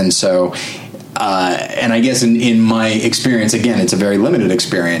connections. And so, and I guess in my experience, again, it's a very limited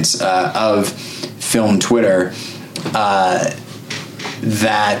experience of film Twitter.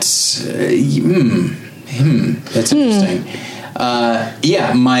 That's interesting.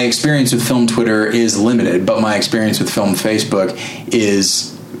 My experience with film Twitter is limited, but my experience with film Facebook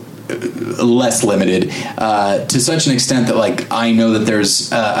is less limited, to such an extent that like I know that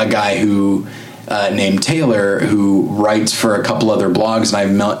there's a guy who named Taylor who writes for a couple other blogs,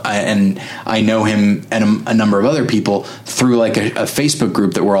 and I know him and a number of other people through like a Facebook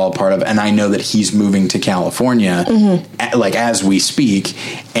group that we're all a part of, and I know that he's moving to California like as we speak,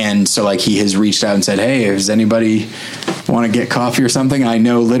 and so like he has reached out and said, "Hey, does anybody want to get coffee or something?" I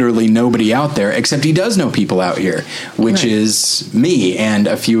know literally nobody out there, except he does know people out here, which is me and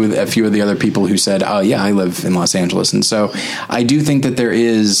a few of the other people who said, "Oh yeah, I live in Los Angeles." And so I do think that there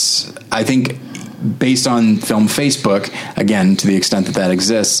is, I think, based on film Facebook, again, to the extent that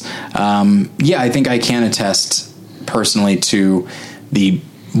exists, I think I can attest personally to the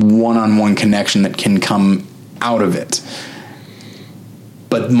one-on-one connection that can come out of it.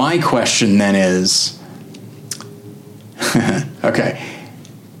 But my question then is, okay,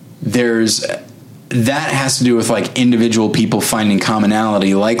 that has to do with like individual people finding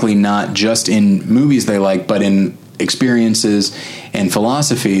commonality, likely not just in movies they like, but in experiences and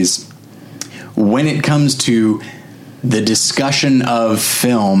philosophies. When it comes to the discussion of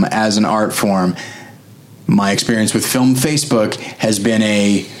film as an art form, my experience with film Facebook has been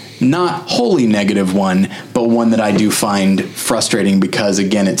a not wholly negative one, but one that I do find frustrating because,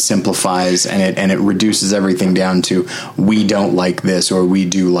 again, it simplifies and it reduces everything down to we don't like this or we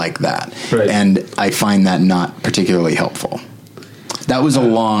do like that. Right. And I find that not particularly helpful. That was a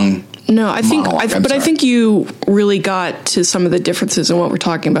long... No, I think you really got to some of the differences in what we're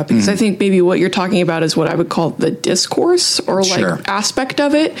talking about, because I think maybe what you're talking about is what I would call the discourse or like aspect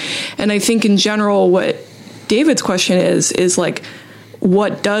of it. And I think in general, what David's question is like,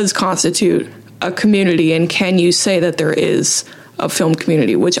 what does constitute a community, and can you say that there is a film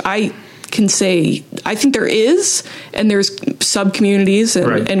community? Which I can say, I think there is, and there's sub communities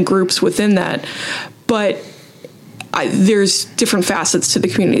and groups within that, but there's different facets to the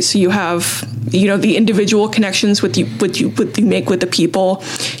community. So you have, the individual connections what you make with the people.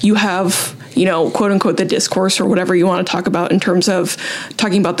 You have, quote unquote, the discourse or whatever you want to talk about in terms of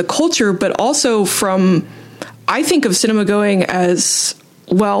talking about the culture, but also I think of cinema going as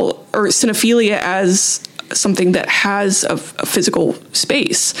well, or cinephilia as something that has a physical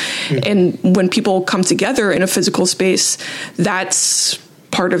space. And when people come together in a physical space, that's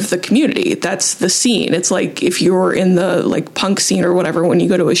part of the community. That's the scene. It's like if you're in the like punk scene or whatever, when you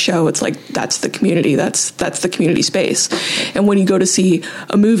go to a show, it's like that's the community. That's the community space. And when you go to see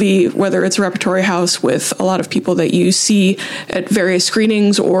a movie, whether it's a repertory house with a lot of people that you see at various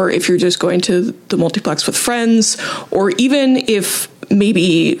screenings, or if you're just going to the multiplex with friends, or even if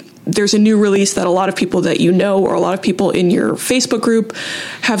maybe there's a new release that a lot of people that you know, or a lot of people in your Facebook group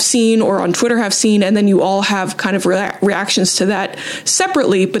have seen, or on Twitter have seen, and then you all have kind of reactions to that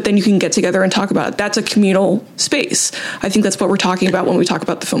separately, but then you can get together and talk about it. That's a communal space. I think that's what we're talking about when we talk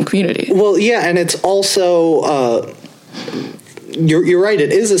about the film community. Well, yeah, and it's also... You're right.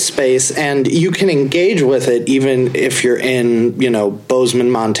 It is a space, and you can engage with it even if you're in, Bozeman,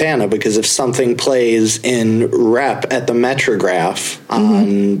 Montana. Because if something plays in Rep at the Metrograph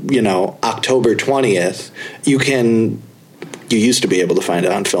on, October 20th, you used to be able to find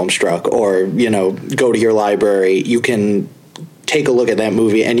it on Filmstruck, or go to your library. You can take a look at that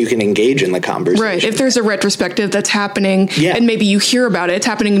movie and you can engage in the conversation. Right. If there's a retrospective that's happening, yeah, and maybe you hear about it, it's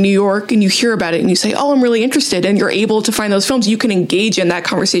happening in New York, and you hear about it and you say, oh, I'm really interested, and you're able to find those films, you can engage in that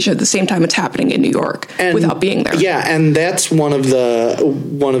conversation at the same time it's happening in New York without being there. Yeah, and that's one of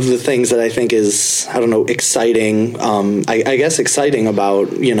the things that I think is, exciting. I guess exciting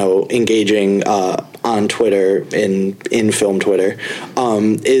about, engaging on Twitter, in film Twitter,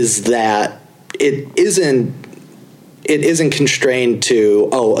 is that it isn't constrained to,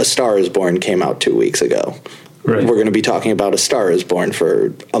 A Star is Born came out 2 weeks ago. Right. We're going to be talking about A Star is Born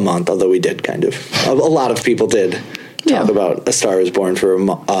for a month, although we did a lot of people did talk about A Star is Born for a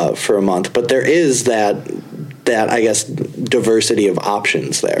month. But there is that I guess, diversity of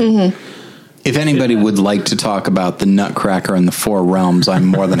options there. Mm-hmm. If anybody would like to talk about the Nutcracker and the Four Realms, I'm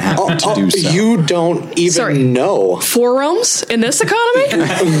more than happy to do so. You don't even know. Four realms in this economy?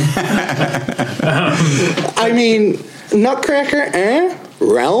 I mean, Nutcracker,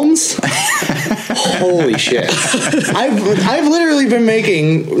 Realms? Holy shit. I've literally been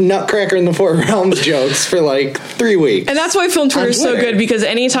making Nutcracker and the Four Realms jokes for like 3 weeks. And that's why Film Twitter is so good, because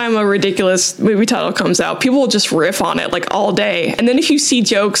anytime a ridiculous movie title comes out, people will just riff on it like all day. And then if you see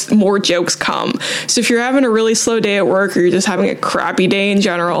jokes, more jokes come. So if you're having a really slow day at work, or you're just having a crappy day in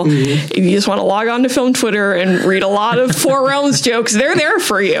general, if you just want to log on to Film Twitter and read a lot of Four Realms jokes, they're there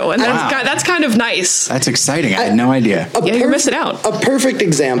for you. And that's kind of nice. That's exciting. I had no idea. You're missing out. A perfect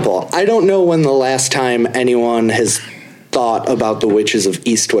example. I don't know when the last time anyone has thought about the Witches of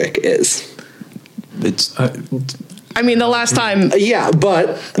Eastwick is. I mean, the last time.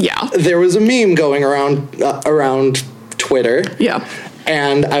 There was a meme going around Twitter. Yeah.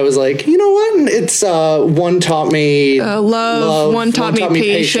 And I was like, you know what? It's one taught me love, one taught me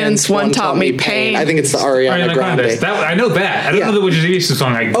patience, one taught me pain. I think it's the Ariana Grande. I know that. I don't know the Witches of East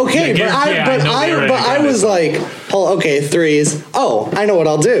song. I was like, threes. Oh, I know what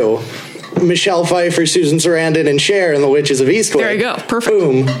I'll do. Michelle Pfeiffer, Susan Sarandon, and Cher in The Witches of Eastwick. There you go. Perfect.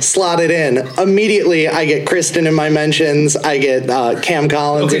 Boom. Slot it in. Immediately, I get Kristen in my mentions. I get Cam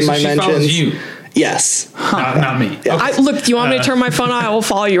Collins in my mentions. Follows you. Yes. Not me. Yeah. Okay. Look, do you want me to turn my phone on? I will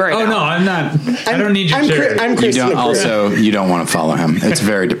follow you right now. Oh, no, I'm not. I don't need you to. I'm Kristen. You don't want to follow him. It's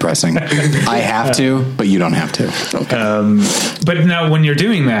very depressing. I have to, but you don't have to. Okay. But now, when you're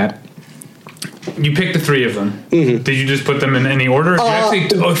doing that, you picked the three of them. Mm-hmm. Did you just put them in any order? Did you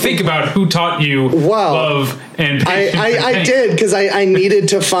actually think about who taught you love and patience? I did, because I needed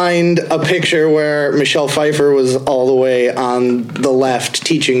to find a picture where Michelle Pfeiffer was all the way on the left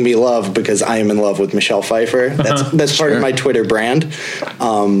teaching me love, because I am in love with Michelle Pfeiffer. That's part of my Twitter brand.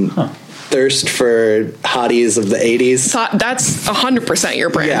 Thirst for hotties of the 80s. That's 100%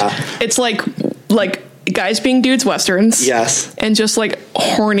 your brand. Yeah. It's like guys being dudes westerns. Yes. And just like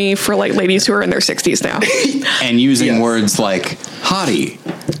horny for like ladies who are in their 60s now. And using words like hottie.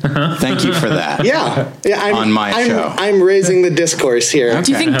 Thank you for that. Yeah. Show. I'm raising the discourse here. Okay.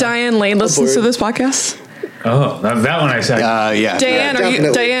 Do you think Diane Lane listens to this podcast? Oh, that one I said. Yeah. Diane,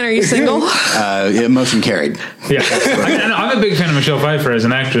 are you single? Motion carried. Yeah. I'm a big fan of Michelle Pfeiffer as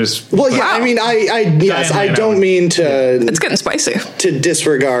an actress. Well, yeah, I mean, I don't mean to. It's getting spicy. To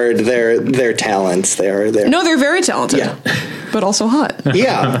disregard their talents. They're very talented. Yeah. But also hot.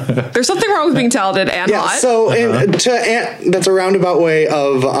 Yeah. There's something wrong with being talented and hot. So that's a roundabout way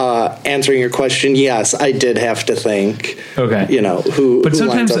of answering your question. Yes, I did have to think. Okay. Who. But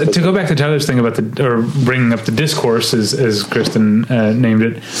sometimes, to go back to Tyler's thing about bringing up the discourse, as Kristen named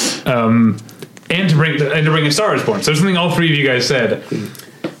it, and to bring A Star is Born. So something all three of you guys said.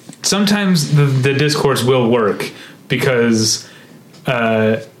 Sometimes the discourse will work because,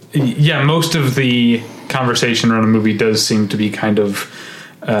 most of the conversation around a movie does seem to be kind of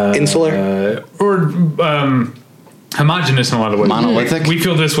insular or homogenous in a lot of ways. Monolithic. We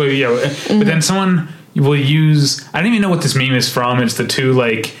feel this way, but then someone will use. I don't even know what this meme is from. It's the two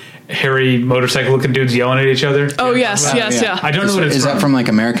like hairy motorcycle looking dudes yelling at each other. Oh yes. I don't know what it's Is from. that from like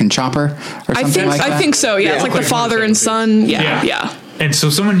American Chopper or something like that? I think so. Yeah, it's like the father and son. Yeah. And so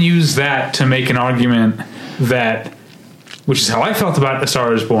someone used that to make an argument that, which is how I felt about A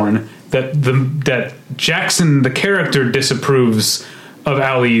Star Is Born, that Jackson, the character, disapproves of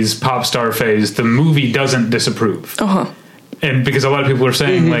Ali's pop star phase. The movie doesn't disapprove. And because a lot of people are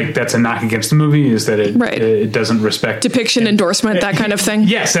saying like that's a knock against the movie, is that it doesn't respect depiction, endorsement, that kind of thing.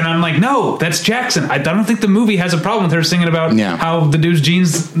 Yes, and I'm like, no, that's Jackson. I don't think the movie has a problem with her singing about how the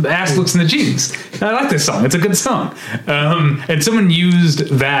dude's ass looks in the jeans. I like this song; it's a good song. And someone used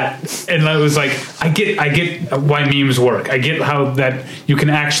that, and I was like, I get why memes work. I get how that you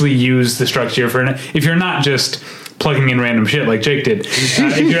can actually use the structure for if you're not just plugging in random shit like Jake did.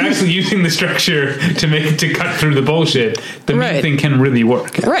 If you're actually using the structure to cut through the bullshit, the meme thing can really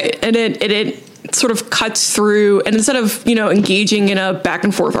work. Right, and it sort of cuts through, and instead of engaging in a back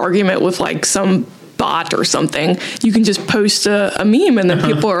and forth argument with like some bot or something, you can just post a meme, and then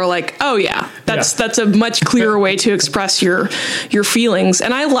people are like, oh yeah, that's a much clearer way to express your feelings.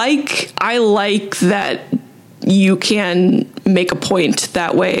 And I like that you can make a point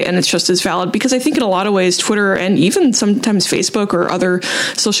that way, and it's just as valid, because I think in a lot of ways Twitter and even sometimes Facebook or other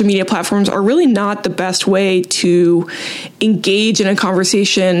social media platforms are really not the best way to engage in a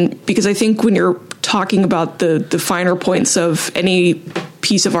conversation, because I think when you're talking about the finer points of any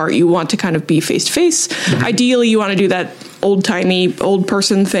piece of art, you want to kind of be face to face. Ideally, you want to do that old-timey old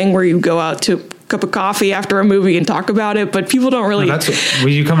person thing where you go out to cup of coffee after a movie and talk about it, but people don't really.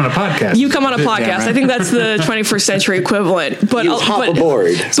 You come on a podcast. You come on a podcast. Yeah, right. I think that's the 21st century equivalent. But hop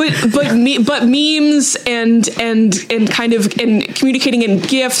aboard. But memes and kind of communicating in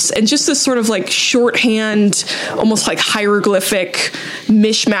GIFs and just this sort of like shorthand, almost like hieroglyphic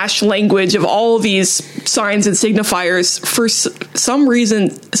mishmash language of all of these signs and signifiers, for some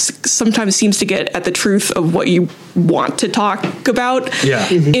reason, sometimes seems to get at the truth of what you want to talk about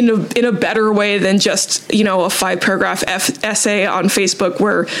in a better way than just a 5-paragraph essay on Facebook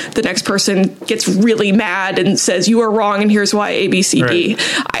where the next person gets really mad and says you are wrong and here's why ABCD.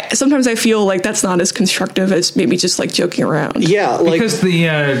 Sometimes I feel like that's not as constructive as maybe just like joking around. Because the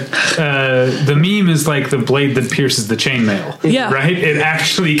meme is like the blade that pierces the chainmail. Right, it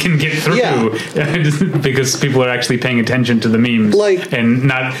actually can get through because people are actually paying attention to the memes, and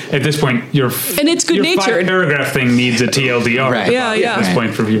not at this point and it's good natured. 5-paragraph thing needs a TLDR at this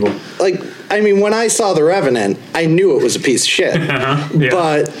point for people. When I saw The Revenant, I knew it was a piece of shit.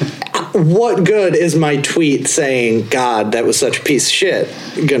 But what good is my tweet saying, God, that was such a piece of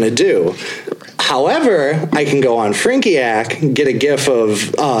shit, gonna do? However, I can go on Frinkiac, get a gif of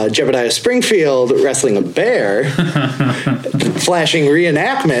Jebediah Springfield wrestling a bear, flashing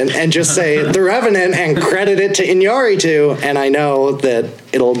reenactment, and just say The Revenant and credit it to Iñárritu, and I know that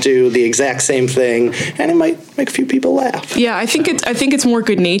it'll do the exact same thing, and it might make a few people laugh. Yeah, I think it's more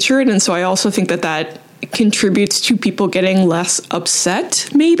good-natured, and so I also think that contributes to people getting less upset,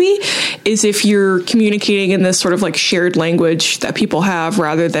 maybe, is if you're communicating in this sort of like shared language that people have,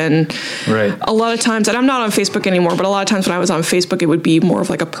 rather than a lot of times, and I'm not on Facebook anymore, but a lot of times when I was on Facebook, it would be more of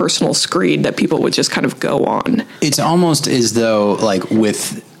like a personal screed that people would just kind of go on. It's almost as though like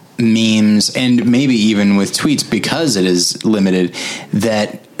with memes and maybe even with tweets, because it is limited,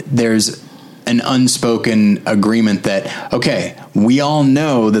 that there's an unspoken agreement that, okay, we all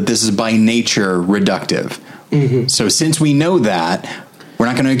know that this is by nature reductive. So since we know that, we're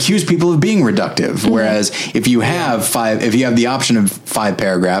not going to accuse people of being reductive. Whereas if you have the option of 5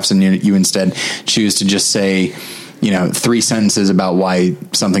 paragraphs and you instead choose to just say, 3 sentences about why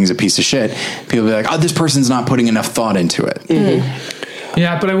something's a piece of shit, people will be like, oh, this person's not putting enough thought into it.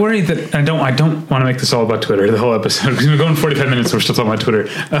 Yeah, but I worry that I don't want to make this all about Twitter, the whole episode, because we're going 45 minutes and we're still talking about Twitter.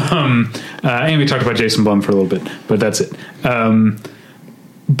 And we talked about Jason Blum for a little bit, but that's it.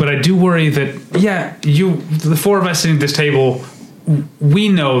 But I do worry that, the 4 of us sitting at this table, we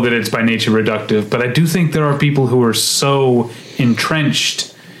know that it's by nature reductive, but I do think there are people who are so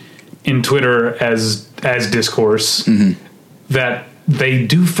entrenched in Twitter as discourse that they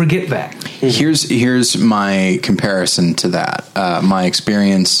do forget that. Here's my comparison to that. My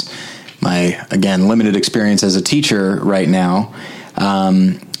experience, again, limited experience as a teacher right now.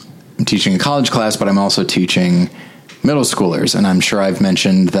 I'm teaching a college class, but I'm also teaching middle schoolers. And I'm sure I've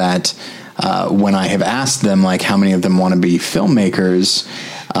mentioned that when I have asked them, like, how many of them want to be filmmakers,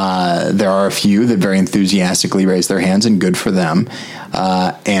 there are a few that very enthusiastically raise their hands, and good for them.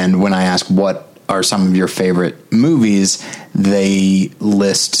 And when I ask what are some of your favorite movies, they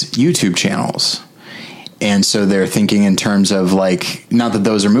list YouTube channels. And so they're thinking in terms of like, not that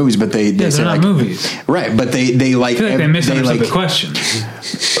those are movies, but they they're say not like movies, right? But they like, I feel like they misunderstood the question.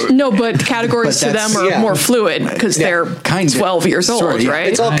 No, but categories But to them that's- are more fluid because they're Kinda. 12 years old, Sort of, yeah. right?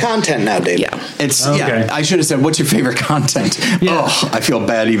 It's all content now, Dave. Yeah. It's Okay. I should have said, what's your favorite content? Yeah. Oh, I feel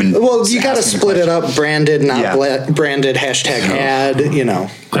bad even. Well, you got to asking the split it question. up: branded, not Yeah. branded, hashtag ad. You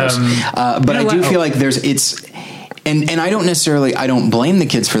know. But You know I do what? feel like and I don't blame the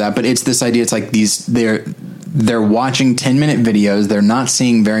kids for that, but it's this idea. It's like they're watching 10-minute videos. They're not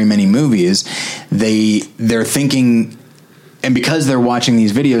seeing very many movies. They're thinking, and because they're watching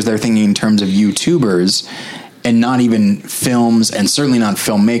these videos, they're thinking in terms of YouTubers and not even films, and certainly not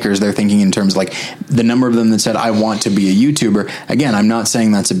filmmakers. They're thinking in terms of like the number of them that said, I want to be a YouTuber. Again, I'm not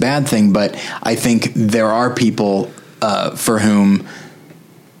saying that's a bad thing, but I think there are people for whom,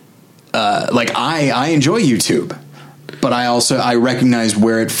 like I enjoy YouTube. But I recognize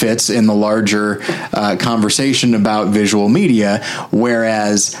where it fits in the larger conversation about visual media.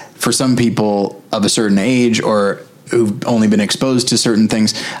 Whereas for some people of a certain age or who've only been exposed to certain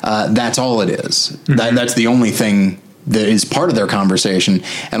things, that's all it is. Mm-hmm. That's the only thing that is part of their conversation.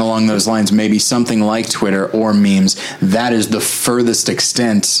 And along those lines, maybe something like Twitter or memes, that is the furthest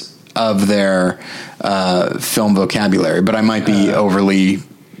extent of their film vocabulary. But I might be overly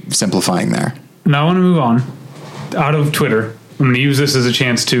simplifying there. Now I want to move on out of Twitter. I'm going to use this as a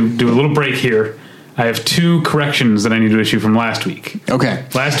chance to do a little break here. I have 2 corrections that I need to issue from last week. Okay.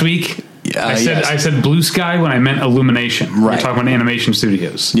 Last week, I yes. said Blue Sky when I meant Illumination. Right. We're talking about animation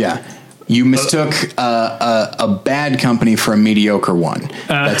studios. Yeah. You mistook a bad company for a mediocre one.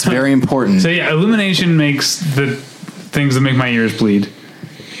 That's very important. So yeah, Illumination makes the things that make my ears bleed.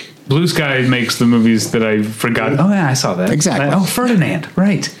 Blue Sky makes the movies that I forgot. Oh yeah, I saw that. Exactly. Oh, Ferdinand.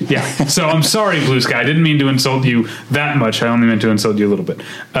 Right. Yeah. So I'm sorry, Blue Sky. I didn't mean to insult you that much. I only meant to insult you a little bit.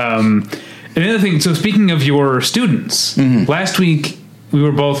 And the other thing, so speaking of your students, last week we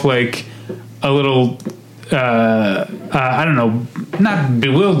were both like a little, I don't know, not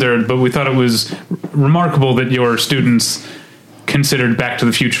bewildered, but we thought it was remarkable that your students considered Back to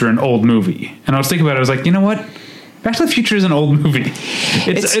the Future an old movie. And I was thinking about it. I was like, you know what? Back to the Future is an old movie.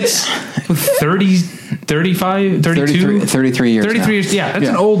 It's 30, 35, 32? 33 years 33 now. years. Yeah, that's Yeah.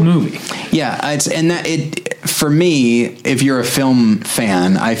 an old movie. Yeah, for me, if you're a film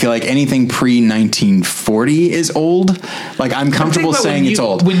fan, I feel like anything pre-1940 is old. Like I'm comfortable saying it's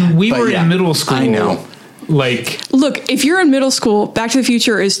old. When we But were yeah, in middle school, I know. Like, Look, if you're in middle school, Back to the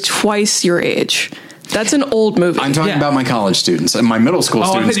Future is twice your age. That's an old movie. I'm talking about my college students and my middle school I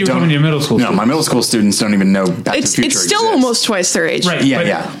students. thought you were don't. talking to your middle school No, students. my middle school students don't even know Back to the Future It's still exists. almost twice their age. right? Yeah, but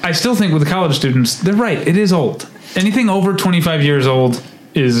yeah. I still think with the college students, they're right. It is old. Anything over 25 years old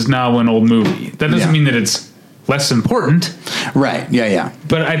is now an old movie. That doesn't Yeah. mean that it's less important. Right? Yeah.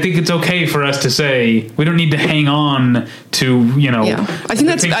 But I think it's okay for us to say we don't need to hang on to Yeah. I think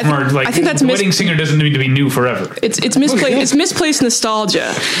that's- I think that's the Wedding Singer doesn't need to be new forever. It's misplaced. It's misplaced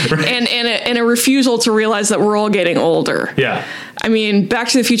nostalgia, Right. and a refusal to realize that we're all getting older. Yeah. I mean, Back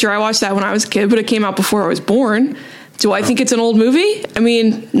to the Future. I watched that when I was a kid, but it came out before I was born. Do I think it's an old movie? I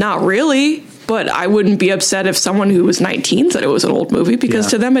mean, not really. But I wouldn't be upset if someone who was 19 said it was an old movie because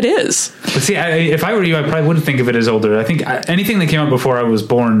to them it is. But see, if I were you, I probably wouldn't think of it as older. I think anything that came out before I was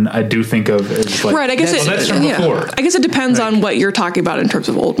born, I do think of as like, Right, I guess that's from before. I guess it depends on what you're talking about in terms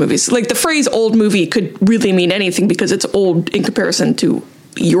of old movies. Like the phrase old movie could really mean anything because it's old in comparison to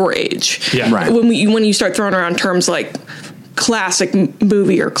your age. Yeah. Right. When you start throwing around terms like classic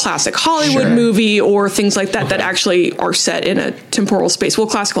movie or classic Hollywood Sure. movie or things like that that actually are set in a temporal space. Well,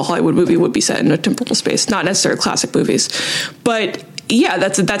 classical Hollywood movie would be set in a temporal space, not necessarily classic movies. But yeah,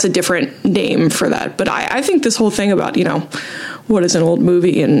 that's a different name for that. But I think this whole thing about, what is an old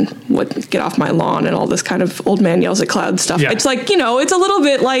movie and what get off my lawn and all this kind of old man yells at cloud stuff. Yeah. It's like, it's a little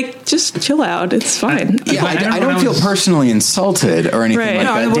bit like, just chill out. It's fine. Yeah, But I don't feel personally insulted or anything Right. like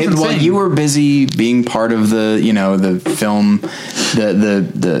No, I that. wasn't David, while saying. you were busy being part of the, the film,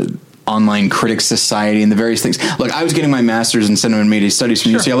 the online critics society and the various things. Look, I was getting my master's in cinema and media studies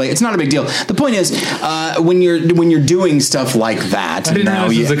from UCLA. It's not a big deal. The point is, when you're doing stuff like that, I didn't know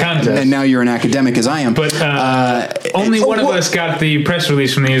this was a contest. and now you're an academic as I am. But only one of us got the press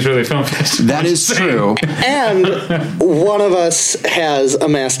release from the Israeli Film Festival. That is true. And one of us has a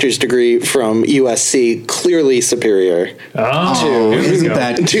master's degree from USC, clearly superior Oh, here we Isn't go.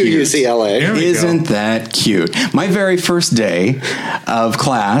 that to cute? UCLA. Here we Isn't go. that cute? My very first day of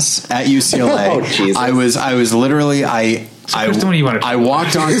class at UCLA, Oh, Jesus. I was literally Kristen, what do you want to I talk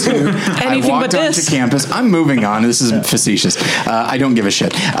walked onto Anything but onto this. campus. I'm moving on. This is facetious. I don't give a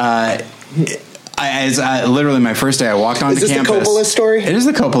shit. Literally my first day, I walked onto campus. Is this the Coppola story? It is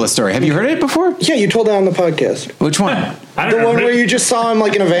the Coppola story. Have you heard it before? Yeah, you told it on the podcast. Which one? The one where you just saw him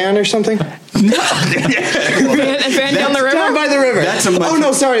like in a van or something? Van down the river? Down by the river. Oh,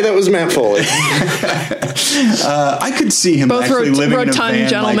 no, sorry, that was Matt Foley. I could see him Both actually living in a van,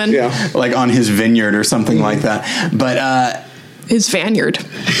 gentlemen. like on his vineyard or something like that. But his vineyard.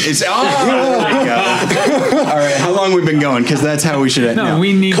 There we go. All right, how long we've been going? Because that's how we should.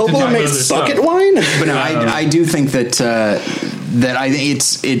 We need to talk Coppola about makes this bucket stuff. wine. But no, I do think that I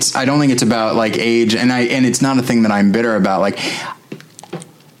think it's. I don't think it's about like age, and it's not a thing that I'm bitter about. Like,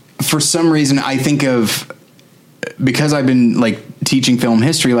 for some reason, I think of, because I've been like teaching film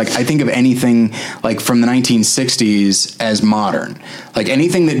history, like I think of anything like from the 1960s as modern, like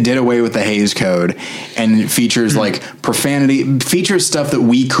anything that did away with the Hays Code and features like profanity, features stuff that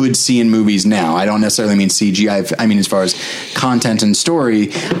we could see in movies now. I don't necessarily mean CGI. I mean, as far as content and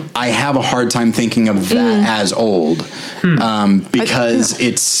story, I have a hard time thinking of that as old, because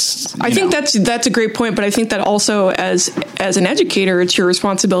it's. I think that's a great point, but I think that also as an educator, it's your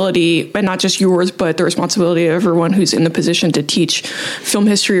responsibility, and not just yours, but the responsibility of everyone who's in the position to teach film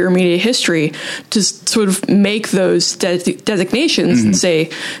history or media history, to sort of make those designations and say,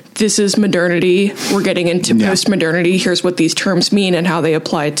 this is modernity, we're getting into post-modernity, here's what these terms mean and how they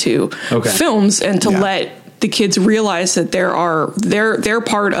apply to films, and to let the kids realize that they're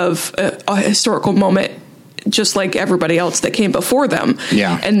part of a historical moment just like everybody else that came before them.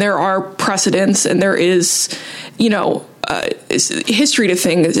 Yeah. And there are precedents, and there is, history to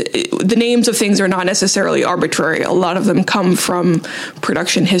things. The names of things are not necessarily arbitrary. A lot of them come from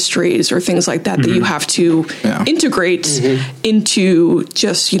production histories or things like that that you have to integrate into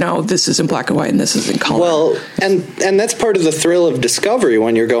just, this is in black and white and this is in color. Well, and that's part of the thrill of discovery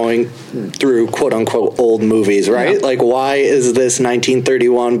when you're going through quote unquote old movies, right? Yeah. Like, why is this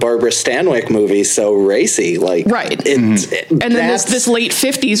 1931 Barbara Stanwyck movie so racy? Like, right. And then this late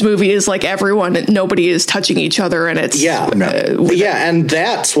 50s movie is like nobody is touching each other, and it's and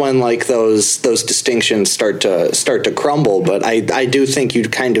that's when like those distinctions start to crumble. But I do think you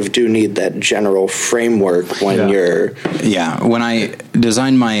kind of do need that general framework when you're when I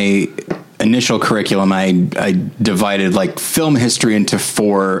designed my initial curriculum, I divided like film history into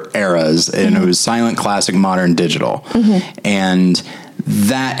 4 eras, and it was silent, classic, modern, digital, and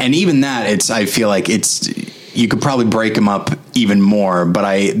even that I feel like you could probably break them up even more, but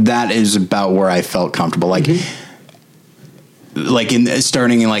that is about where I felt comfortable. Like,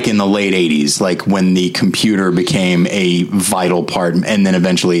 starting in the late 80s, like when the computer became a vital part, and then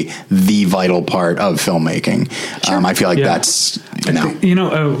eventually the vital part of filmmaking. Sure. I feel like that's, you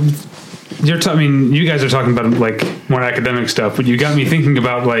guys are talking about like more academic stuff, but you got me thinking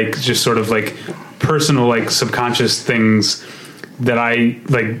about like just sort of like personal, like subconscious things that I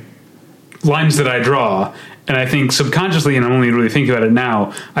like, lines that I draw. And I think subconsciously, and I'm only really thinking about it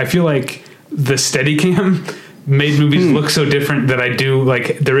now, I feel like the Steadicam made movies look so different that I do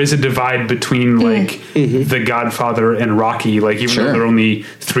like there is a divide between like The Godfather and Rocky, like even though they're only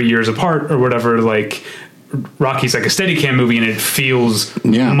 3 years apart or whatever, like Rocky's like a Steadicam movie and it feels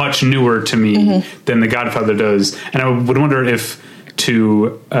much newer to me than The Godfather does. And I would wonder if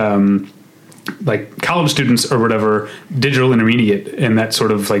to like college students or whatever, digital intermediate and that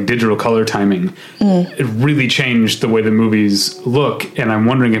sort of like digital color timing, it really changed the way the movies look. And I'm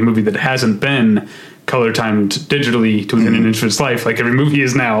wondering if a movie that hasn't been color timed digitally to within an inch of its life, like every movie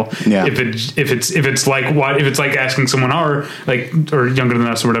is now, if it's like asking someone or younger than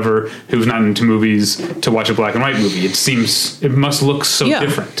us or whatever who's not into movies to watch a black and white movie, it must look so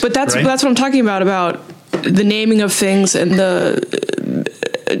different. But that's what I'm talking about the naming of things, and the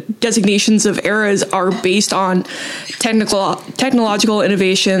designations of eras are based on technological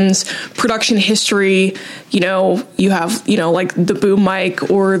innovations, production history. You have, like the boom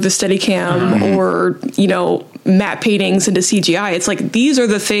mic or the Steadicam or, matte paintings into CGI. It's like, these are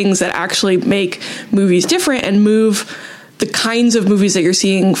the things that actually make movies different and move the kinds of movies that you're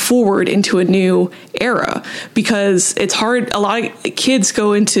seeing forward into a new era, because it's hard. A lot of kids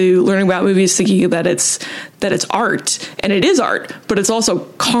go into learning about movies thinking that it's art, and it is art, but it's also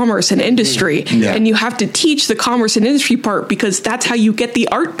commerce and industry. And you have to teach the commerce and industry part, because that's how you get the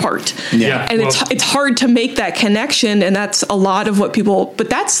art part. And it's hard to make that connection. And that's a lot of what people, but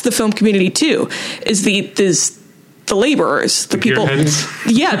that's the film community too, is the laborers, the people, the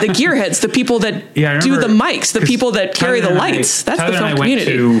gearheads, the people that do the mics, the people that carry the lights. That's the film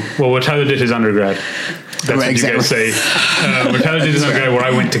community. What Tyler did his undergrad. That's what you guys say. What Tyler did his undergrad, where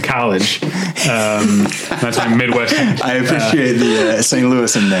I went to college. That's my Midwest. I appreciate the St.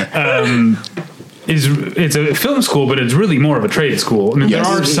 Louis in there. It's a film school, but it's really more of a trade school. I mean, there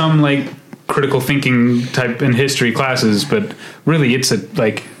are some like critical thinking type in history classes, but really it's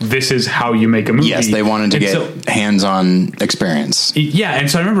this is how you make a movie. Yes, they wanted to get hands-on experience. Yeah,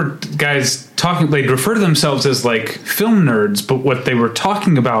 and so I remember guys talking, they'd refer to themselves as like film nerds, but what they were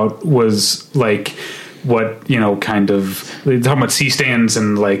talking about was like what, kind of, they're talking about C-stands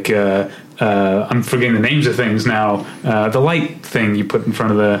and like, I'm forgetting the names of things now. The light thing you put in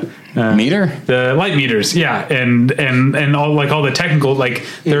front of the meter, the light meters, yeah, and all the technical,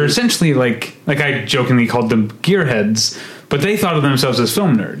 they're essentially like I jokingly called them gearheads, but they thought of themselves as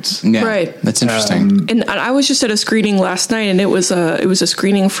film nerds. Yeah, right. That's interesting. And I was just at a screening last night, and it was a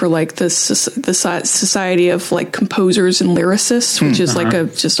screening for like the Society of like Composers and Lyricists, which is like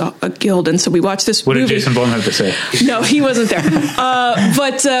a guild. And so we watched this What movie. did Jason Blum have to say? No, he wasn't there.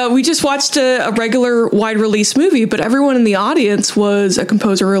 But we just watched a regular wide release movie, but everyone in the audience was a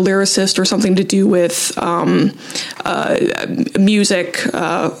composer or a lyricist or something to do with music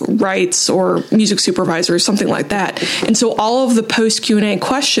rights or music supervisors, something like that. And so all of the post Q&A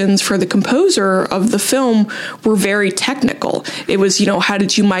questions for the composer of the film were very technical. It was, how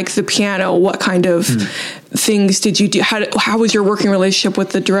did you mic the piano? What kind of things did you do? How was your working relationship with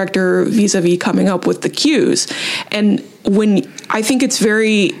the director vis-a-vis coming up with the cues? And I think it's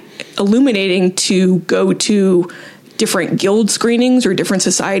very illuminating to go to different guild screenings or different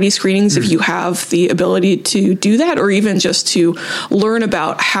society screenings if you have the ability to do that, or even just to learn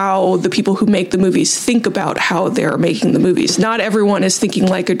about how the people who make the movies think about how they're making the movies. Not everyone is thinking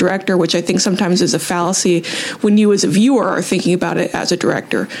like a director, which I think sometimes is a fallacy when you as a viewer are thinking about it as a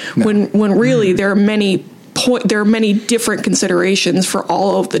director, when really there are many different considerations for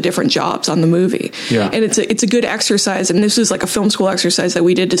all of the different jobs on the movie. Yeah. And it's a good exercise. And this is like a film school exercise that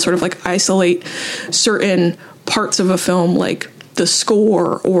we did to sort of like isolate certain parts of a film, like the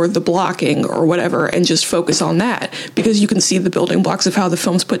score or the blocking or whatever, and just focus on that, because you can see the building blocks of how the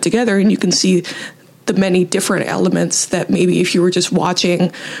film's put together, and you can see the many different elements that maybe if you were just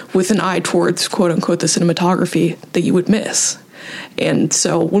watching with an eye towards quote unquote the cinematography that you would miss. And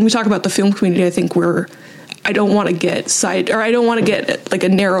so when we talk about the film community, I think I don't want to get like a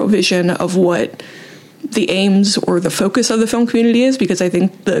narrow vision of what the aims or the focus of the film community is, because I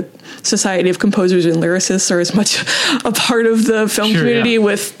think the Society of Composers and Lyricists are as much a part of the film community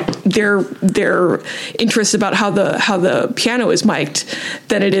with their interests about how the piano is mic'd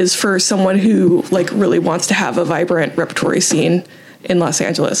than it is for someone who like really wants to have a vibrant repertory scene in Los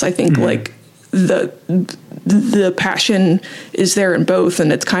Angeles. I think like the passion is there in both,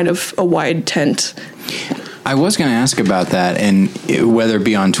 and it's kind of a wide tent. I was going to ask about that, and whether it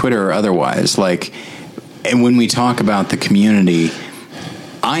be on Twitter or otherwise, and when we talk about the community,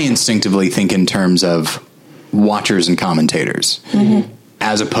 I instinctively think in terms of watchers and commentators,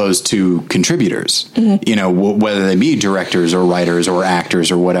 as opposed to contributors, whether they be directors or writers or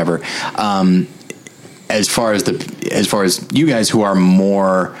actors or whatever. As far as you guys who are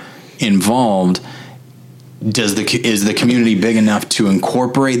more involved, is the community big enough to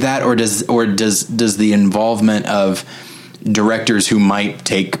incorporate that, or does the involvement of directors who might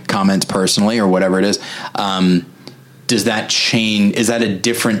take comments personally or whatever it is, does that change? Is that a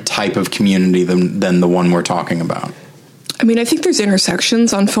different type of community than the one we're talking about? I mean, I think there's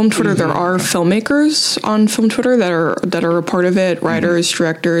intersections on film Twitter. There are filmmakers on film Twitter that are a part of it, writers,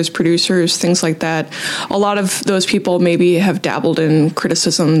 directors, producers, things like that. A lot of those people maybe have dabbled in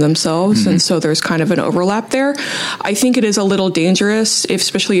criticism themselves, and so there's kind of an overlap there. I think it is a little dangerous,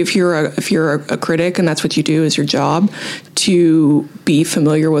 especially if you're a critic and that's what you do as your job, to be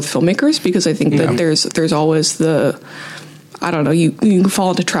familiar with filmmakers, because I think that there's always I don't know, you can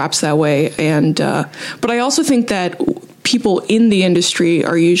fall into traps that way. And but I also think that people in the industry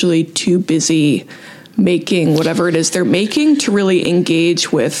are usually too busy making whatever it is they're making to really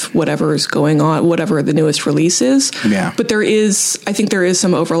engage with whatever is going on, whatever the newest release is. Yeah. But I think there is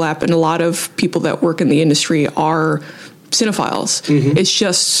some overlap, and a lot of people that work in the industry are cinephiles. It's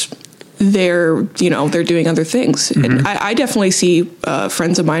just they're doing other things. And I definitely see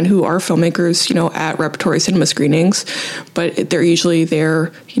friends of mine who are filmmakers, at repertory cinema screenings, but they're usually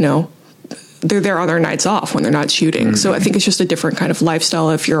there, they're there on their nights off when they're not shooting. So I think it's just a different kind of lifestyle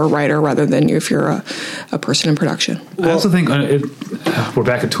if you're a writer rather than if you're a person in production. I also think we're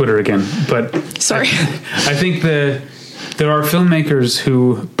back at Twitter again, but sorry. I think there are filmmakers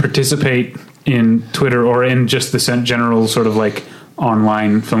who participate in Twitter or in just the general sort of like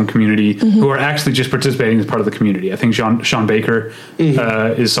online film community who are actually just participating as part of the community. I think Sean Baker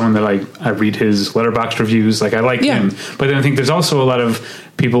is someone that I read his Letterboxd reviews. I like him. But then I think there's also a lot of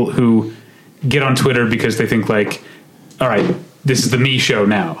people who get on Twitter because they think all right, this is the me show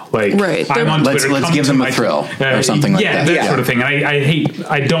now. Like, Right. I'm on Let's Twitter. come give to them a my- thrill or something like that. Yeah, Yeah. sort of thing. And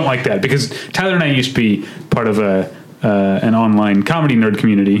I don't like that because Tyler and I used to be part of an online comedy nerd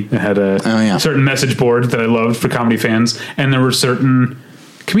community that had a certain message board that I loved for comedy fans, and there were certain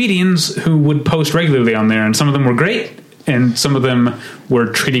comedians who would post regularly on there, and some of them were great, and some of them were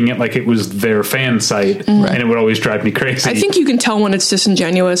treating it like it was their fan site, and it would always drive me crazy. I think you can tell when it's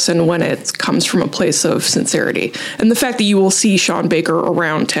disingenuous and when it comes from a place of sincerity. And the fact that you will see Sean Baker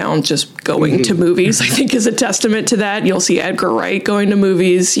around town just going to movies, I think is a testament to that. You'll see Edgar Wright going to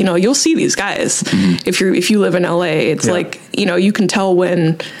movies. You know, you'll see these guys. If you live in LA, it's like, you know, you can tell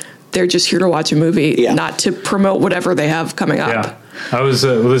when they're just here to watch a movie, not to promote whatever they have coming up. Yeah. I was,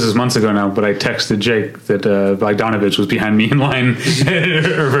 this is months ago now, but I texted Jake that Bogdanovich was behind me in line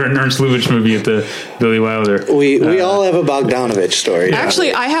for an Ernst Lubitsch movie at the Billy Wilder. We all have a Bogdanovich story.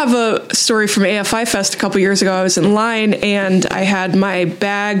 Actually, I have a story from AFI Fest a couple years ago. I was in line and I had my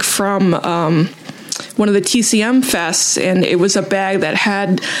bag from one of the TCM fests, and it was a bag that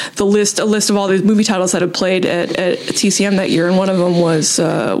had a list of all the movie titles that had played at TCM that year, and one of them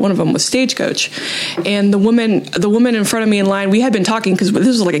was Stagecoach. And the woman in front of me in line, we had been talking because this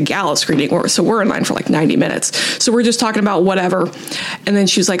was like a gala screening, so we're in line for like 90 minutes. So we're just talking about whatever, and then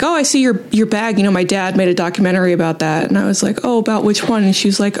she was like, "Oh, I see your bag. You know, my dad made a documentary about that." And I was like, "Oh, about which one?" And she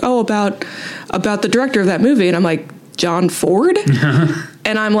was like, "Oh, about the director of that movie." And I'm like, "John Ford?"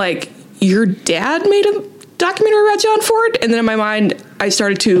 And I'm like, "Your dad made a documentary about John Ford?" And then in my mind, I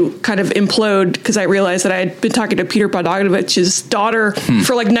started to kind of implode because I realized that I had been talking to Peter Bogdanovich's daughter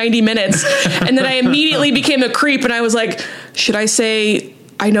for like 90 minutes. And then I immediately became a creep and I was like, should I say,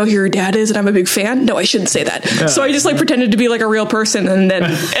 I know who your dad is and I'm a big fan? No, I shouldn't say that. Yeah. So I just like pretended to be like a real person. And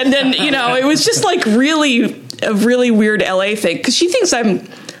then, you know, it was just like a really weird LA thing because she thinks I'm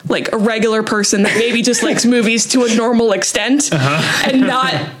like a regular person that maybe just likes movies to a normal extent and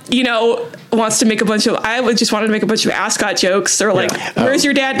not, you know, wants to make a bunch of, I would just wanted to make a bunch of ascot jokes or like, where's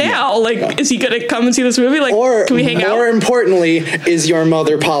your dad now? Like, is he going to come and see this movie? Like, or can we hang out? More importantly, is your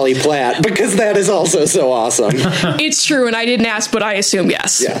mother Polly Platt? Because that is also so awesome. It's true. And I didn't ask, but I assume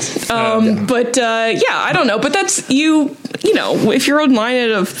yes. Yes. But I don't know. But that's you know, if you're in line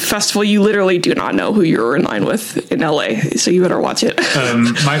at a festival, you literally do not know who you're in line with in LA. So you better watch it.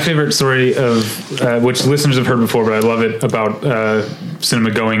 My favorite story of, which listeners have heard before, but I love it, about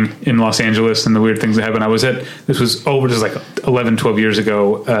cinema going in Los Angeles and the weird things that happen. This was like 11, 12 years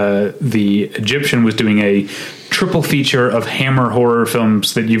ago. The Egyptian was doing a triple feature of Hammer horror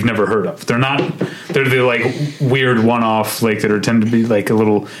films that you've never heard of. They're the like weird one-off, like that tend to be like a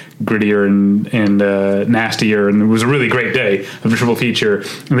little grittier and nastier. And it was a really great day of a triple feature.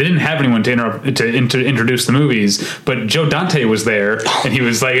 And they didn't have anyone to introduce the movies, but Joe Dante was there, and he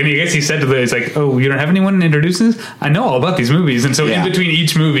was like, and I guess he said to he's like, "Oh, you don't have anyone to introduce this? I know all about these movies." And so in between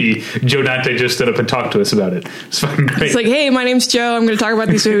each movie, Joe Dante just stood up and talked to us about it. It's fucking great. It's like, "Hey, my name's Joe. I'm going to talk about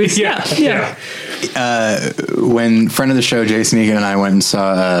these movies." Yeah. When friend of the show Jason Egan and I went and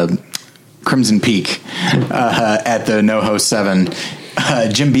saw Crimson Peak at the NoHo 7,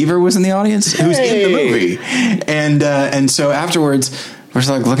 Jim Beaver was in the audience, who's in the movie, and so afterwards we're just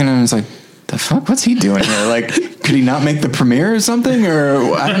like looking at him and it's like, the fuck, what's he doing here? Like, could he not make the premiere or something,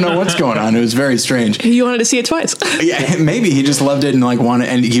 or I don't know what's going on. It was very strange. You wanted to see it twice. Yeah, maybe he just loved it and like wanted,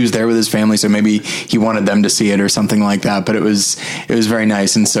 and he was there with his family, so maybe he wanted them to see it or something like that. But it was very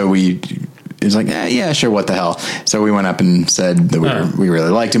nice, and so it was like, yeah, sure, what the hell. So we went up and said that we really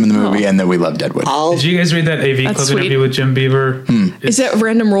liked him in the movie and that we loved Deadwood. Did you guys read that AV Club interview with Jim Beaver? Is that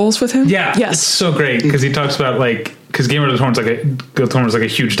Random Rules with him? Yeah. Yes. It's so great because he talks about like, because Guillermo del Toro was like a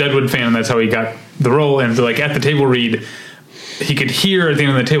huge Deadwood fan, and that's how he got the role. And like at the table read, he could hear at the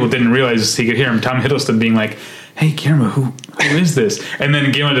end of the table, didn't realize he could hear him, Tom Hiddleston being like, "Hey, Guillermo, who is this?" And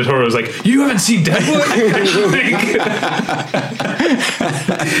then Guillermo del Toro was like, "You haven't seen Deadwood?"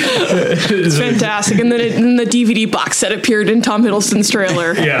 It's fantastic. And then the DVD box set appeared in Tom Hiddleston's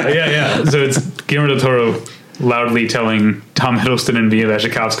trailer. Yeah. So it's Guillermo del Toro loudly telling Tom Hiddleston and Mia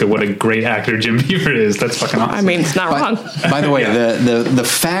Wasikowska what a great actor Jim Beaver is. That's fucking awesome. I mean, it's not wrong. By the way, the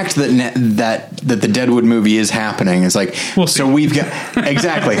fact that the Deadwood movie is happening is like, so we've got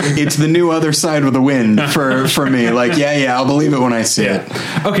exactly. It's the new other side of the wind for me. Like, yeah, I'll believe it when I see it.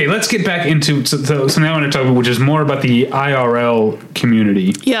 Okay, let's get back into something I want to talk about, which is more about the IRL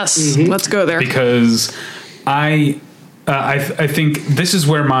community. Yes, let's go there, because I think this is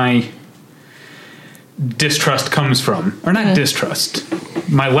where my distrust comes from, or not distrust,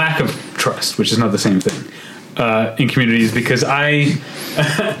 my lack of trust, which is not the same thing, in communities, because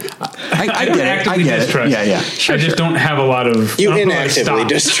I get it. I actively get it. distrust. Yeah, yeah. I just don't have a lot of. You I don't put a lot of inactively stock.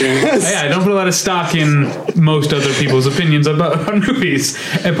 distrust. Yeah, I don't put a lot of stock in most other people's opinions about movies,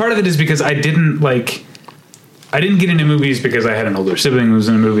 and part of it is because I didn't get into movies because I had an older sibling who was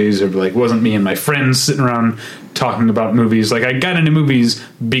into movies, or like wasn't me and my friends sitting around talking about movies. Like I got into movies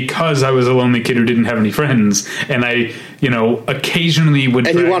because I was a lonely kid who didn't have any friends, and I, occasionally would.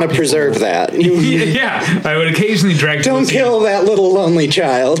 And you want to preserve that. Yeah, I would occasionally drag. people Don't to see- kill that little lonely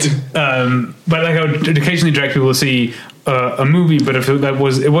child. but like I would occasionally drag people to see a movie. But if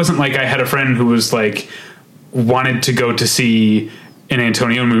it wasn't like I had a friend who was like wanted to go to see an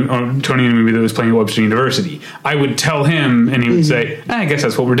Antonian movie that was playing at Webster University. I would tell him, and he would say, I guess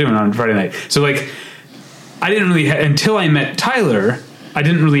that's what we're doing on Friday night. So like, I didn't really until I met Tyler, I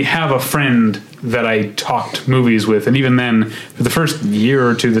didn't really have a friend that I talked movies with, and even then, for the first year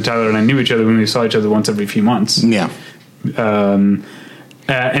or two that Tyler and I knew each other, when we saw each other once every few months. Yeah.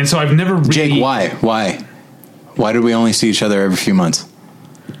 And so I've never really... Jake, why do we only see each other every few months?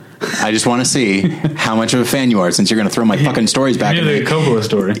 I just want to see how much of a fan you are, since you're going to throw my fucking stories back at Nearly me. a Coppola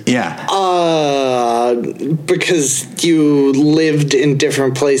story. Yeah. Because you lived in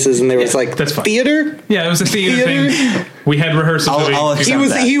different places, and there was like that's fine. theater. Yeah, it was a theater thing. We had rehearsals. I'll He accept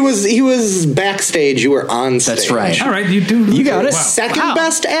was that. he was backstage. You were on stage. That's right. All right, you got it. Wow. Second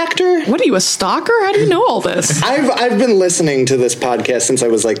best actor. What are you, a stalker? How do you know all this? I've been listening to this podcast since I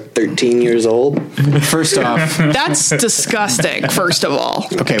was like 13 years old. First off, That's disgusting. First of all,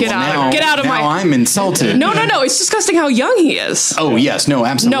 okay, get out of now my. I'm insulted. No. It's disgusting how young he is. Oh yes, no,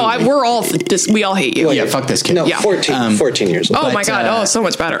 absolutely. We all hate you. Yeah, fuck this kid. No, Yeah. 14 years old. Oh my But, god! So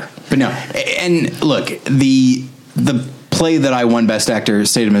much better. But no, and look, the play that I won Best Actor,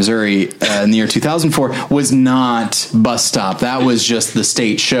 State of Missouri, in the year 2004 was not Bus Stop. That was just the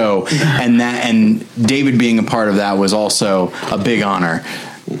state show, and David being a part of that was also a big honor.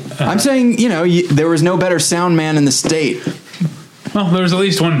 I'm saying, there was no better sound man in the state. Well, there was at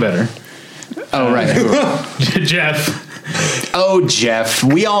least one better. Oh right, Jeff. Oh Jeff,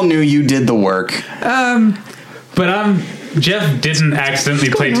 we all knew you did the work. But Jeff didn't accidentally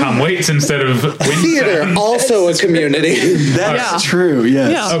play Tom Waits instead of Wind Theater, Sound. also a community. That's Yeah. true.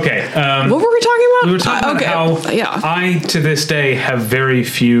 Yes. Yeah. Okay. What were we talking about? We were talking about how I, to this day, have very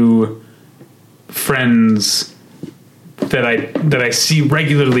few friends that I see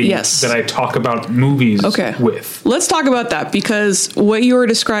regularly, Yes. that I talk about movies with. Let's talk about that, because what you were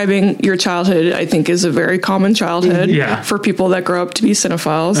describing, your childhood, I think is a very common childhood Yeah. for people that grow up to be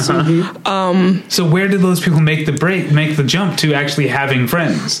cinephiles. So where did those people make the jump to actually having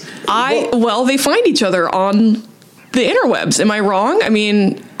friends? They find each other on the interwebs. Am I wrong? I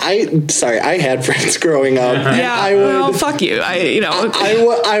mean, I had friends growing up. and yeah. I would. Well, fuck you.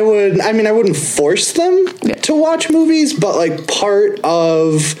 I would. I mean, I wouldn't force them to watch movies, but like part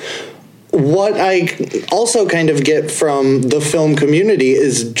of what I also kind of get from the film community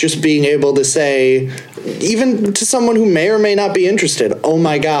is just being able to say, even to someone who may or may not be interested, oh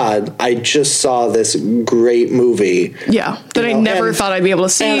my God, I just saw this great movie. Yeah, that I never thought I'd be able to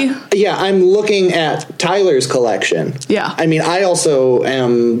see. I'm looking at Tyler's collection. Yeah. I mean, I also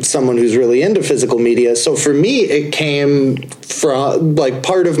am someone who's really into physical media. So for me, it came from, like,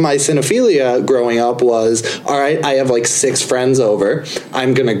 part of my cinephilia growing up was, all right, I have like 6 friends over.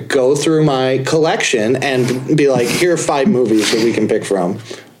 I'm going to go through my collection and be like, here are 5 movies that we can pick from.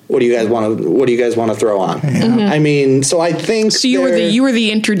 What do you guys want to throw on? I mean, so I think So you were the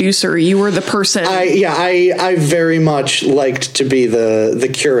introducer. You were the person. I very much liked to be the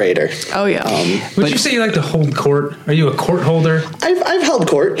curator. Oh yeah. Would you say you like to hold court? Are you a court holder? I've held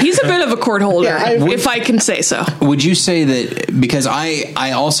court. He's a bit of a court holder, Yeah, if I can say so. Would you say that, because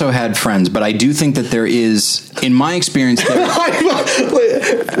I also had friends, but I do think that there is, in my experience,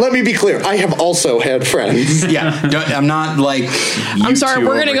 Let me be clear. I have also had friends. I'm not like I'm sorry,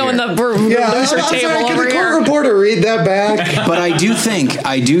 we're gonna go in the loser table Can over the court here. reporter read that back? But I do think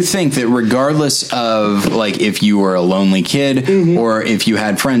that regardless of like if you were a lonely kid or if you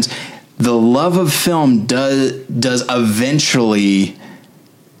had friends, the love of film does eventually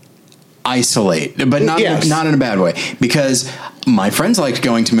isolate, but not in a bad way, because my friends liked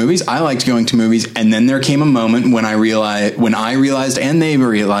going to movies, I liked going to movies, and then there came a moment when I realized and they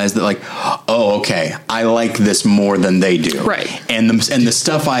realized that, like, oh, okay, I like this more than they do, right? And the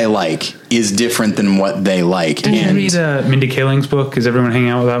stuff I like is different than what they like. Did you read Mindy Kaling's book? Is Everyone Hanging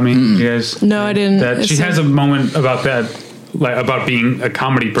Out Without Me? You guys? No, I didn't. She has a moment about that, like about being a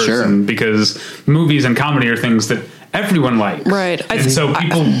comedy person, because movies and comedy are things that everyone likes, right? So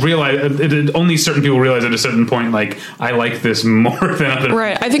people realize only certain people realize at a certain point, like, I like this more than others.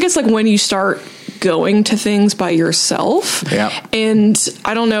 Right. I think it's like when you start going to things by yourself. Yeah. And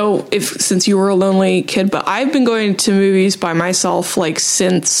I don't know if since you were a lonely kid, but I've been going to movies by myself like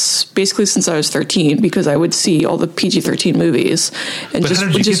since I was 13, because I would see all the PG-13 movies. And But how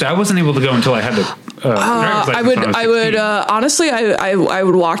did you get that? I wasn't able to go until I had the I would honestly, I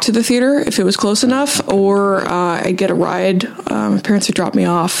would walk to the theater if it was close enough, or I'd get a ride. My parents would drop me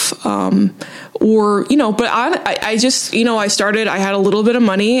off, or but I just I had a little bit of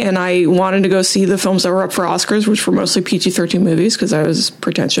money and I wanted to go see the films that were up for Oscars, which were mostly PG-13 movies because I was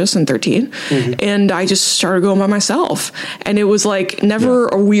pretentious and 13, and I just started going by myself, and it was like never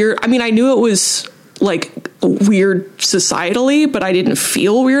a weird. I mean, I knew it was like weird societally, but I didn't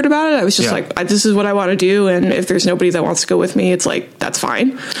feel weird about it. I was just like, this is what I want to do, and if there's nobody that wants to go with me, it's like, that's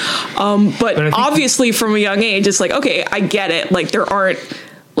fine. But obviously from a young age, it's like, okay, I get it. Like there aren't,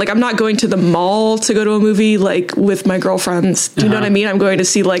 like I'm not going to the mall to go to a movie like with my girlfriends. Do you know what I mean? I'm going to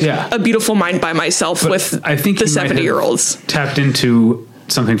see like A Beautiful Mind by myself with I think the 70-year-olds. Tapped into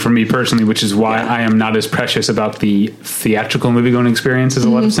something for me personally, which is why I am not as precious about the theatrical movie going experience as a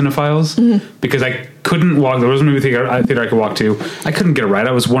lot of cinephiles, because I couldn't walk. There was a movie theater I could walk to. I couldn't get a ride.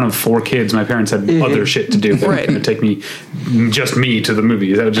 I was one of 4 kids. My parents had other shit to do. They were going to take me to the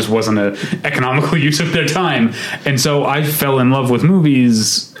movies. That just wasn't an economical use of their time. And so I fell in love with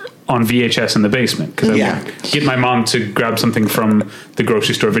movies on VHS in the basement, because I would get my mom to grab something from the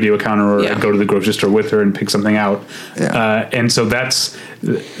grocery store video counter, or I'd go to the grocery store with her and pick something out. And so that's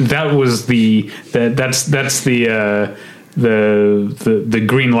the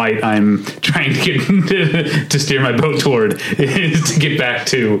green light I'm trying to get to steer my boat toward, is to get back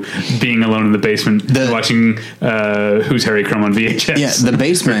to being alone in the basement watching Who's Harry Crumb on VHS. Yeah, the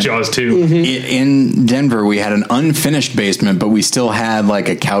basement. Or Jaws 2. In Denver, we had an unfinished basement, but we still had like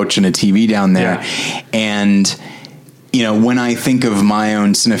a couch and a TV down there. And, when I think of my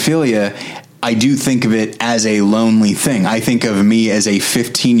own cinephilia, I do think of it as a lonely thing. I think of me as a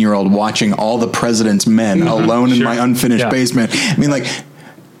 15-year-old watching All the President's Men alone in my unfinished basement. I mean, like,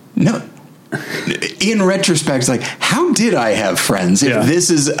 no. In retrospect, it's like, how did I have friends? If this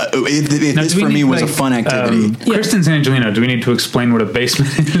is, if this for me was a fun activity. Kristen and Angelina, do we need to explain what a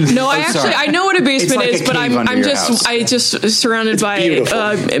basement is? No, I know what a basement is, but I'm just surrounded by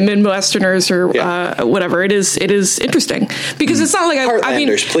Midwesterners or whatever. It is interesting because it's not like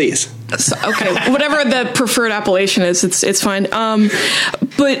Heartlanders, please. Okay, whatever the preferred appellation is, it's fine.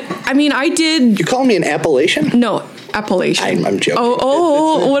 But I mean, I did. You call me an appellation? No. Appellation. I'm joking.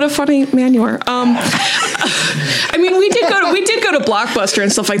 Oh, what a funny man you are. I mean, we did go to Blockbuster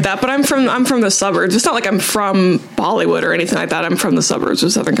and stuff like that, but I'm from the suburbs. It's not like I'm from Bollywood or anything like that. I'm from the suburbs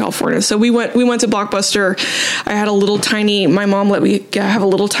of Southern California. So we went to Blockbuster. I had my mom let me have a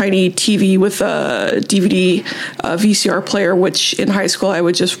little tiny TV with a DVD VCR player, which in high school I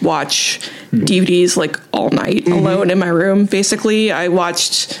would just watch DVDs like all night alone in my room. Basically,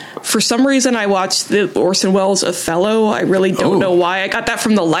 for some reason I watched the Orson Welles Othello. I really don't know why. I got that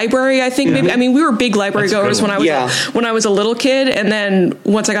from the library, I think. Maybe. I mean, we were big library goers when I was a little kid, and then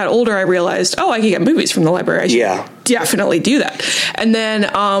once I got older, I realized, I can get movies from the library. I should definitely do that. And then,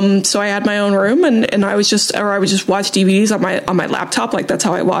 so I had my own room, and I would just watch DVDs on my laptop. Like that's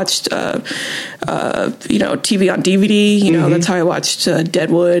how I watched, TV on DVD. That's how I watched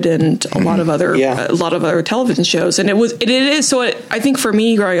Deadwood and a lot of other television shows. And it is. So I think for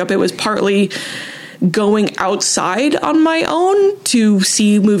me growing up, it was partly going outside on my own to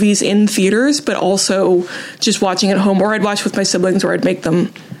see movies in theaters, but also just watching at home, or I'd watch with my siblings, or I'd make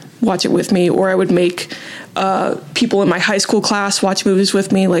them watch it with me, or I would make people in my high school class watch movies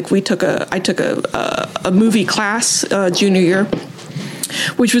with me. Like I took a movie class junior year,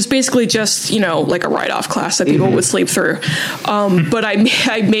 which was basically just, like a write-off class that people would sleep through. But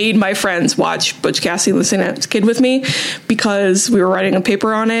I made my friends watch Butch Cassidy and the Sundance Kid with me because we were writing a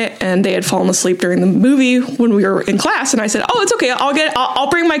paper on it, and they had fallen asleep during the movie when we were in class. And I said, it's okay. I'll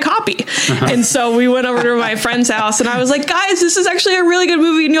bring my copy. And so we went over to my friend's house, and I was like, guys, this is actually a really good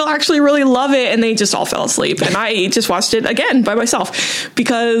movie, and you'll actually really love it. And they just all fell asleep. And I just watched it again by myself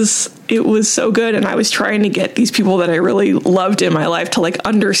because it was so good. And I was trying to get these people that I really loved in my life to like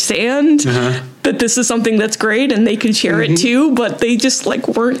understand that this is something that's great and they can share it too, but they just like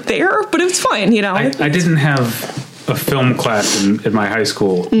weren't there. But it's fine, I didn't have a film class in my high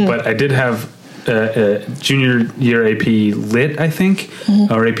school, but I did have a junior year AP Lit, I think,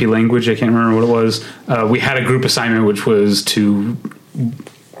 or AP Language. I can't remember what it was. We had a group assignment which was to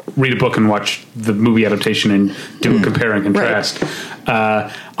read a book and watch the movie adaptation and do a compare and contrast.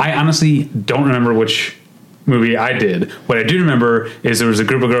 I honestly don't remember which movie I did. What I do remember is there was a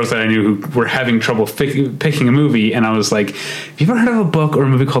group of girls that I knew who were having trouble picking a movie, and I was like, have you ever heard of a book or a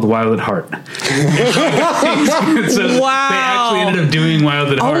movie called Wild at Heart? So Wow. they actually ended up doing Wild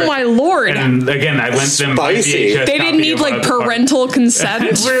at Heart. Oh my lord. And again, I lent them my Spicy. VHS They didn't copy need of like Wild at Heart. parental consent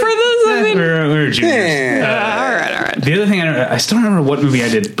for this. I mean, We're juniors. all right. The other thing, I still don't remember what movie I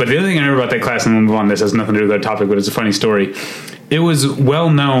did, but the other thing I remember about that class, and we'll move on, this has nothing to do with that topic, but it's a funny story. It was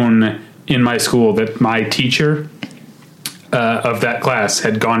well known in my school that my teacher of that class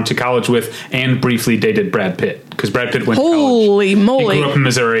had gone to college with and briefly dated Brad Pitt, because Brad Pitt went to college. Holy moly. He grew up in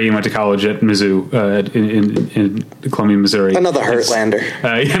Missouri and went to college at Mizzou in Columbia, Missouri. Another Heartlander.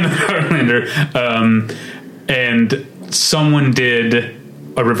 Another Heartlander. And someone did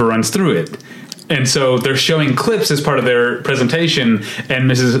A River Runs Through It. And so they're showing clips as part of their presentation, and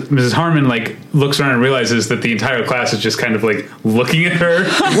Mrs. Harmon like looks around and realizes that the entire class is just kind of like looking at her.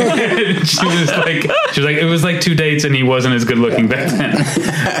 she was like, it was like 2 dates, and he wasn't as good looking back then.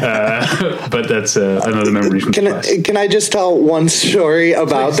 But that's another memory from class. Can I just tell one story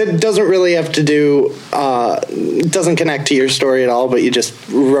about that? Doesn't really have to do, doesn't connect to your story at all, but you just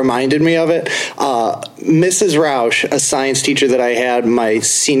reminded me of it. Mrs. Rausch, a science teacher that I had my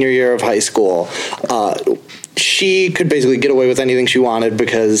senior year of high school, she could basically get away with anything she wanted,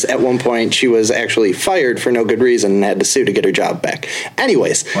 because at one point she was actually fired for no good reason and had to sue to get her job back.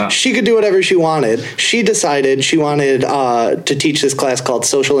 Anyways, Wow. She could do whatever she wanted. She decided she wanted to teach this class called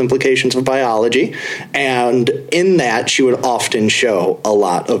Social Implications of Biology, and in that she would often show a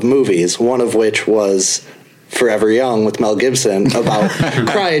lot of movies, one of which was Forever Young with Mel Gibson about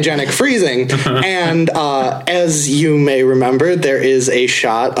cryogenic freezing. And as you may remember, there is a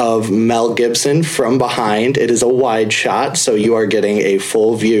shot of Mel Gibson from behind. It is a wide shot, so you are getting a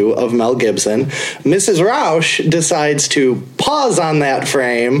full view of Mel Gibson. Mrs. Rausch decides to pause on that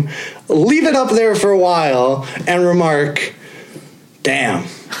frame, leave it up there for a while, and remark, "Damn,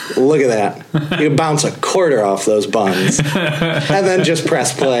 look at that. You can bounce a quarter off those buns." And then just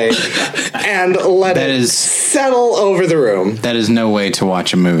press play and let it settle over the room. That is no way to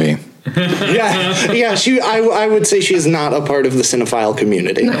watch a movie. Yeah. I would say she's not a part of the cinephile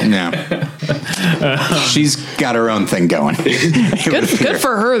community. No. She's got her own thing going. Good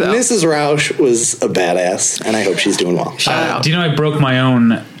for her, though. Mrs. Rausch was a badass, and I hope she's doing well. Do you know I broke my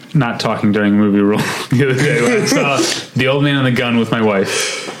own not talking during a movie rule the other day when I saw The Old Man and the Gun with my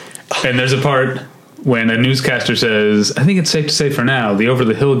wife? And there's a part when a newscaster says, "I think it's safe to say for now, the Over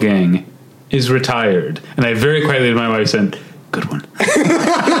the Hill gang is retired." And I very quietly to my wife said, "Good one."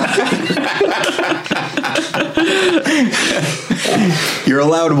 You're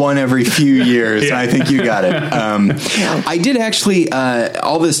allowed one every few years, and I think you got it. I did actually,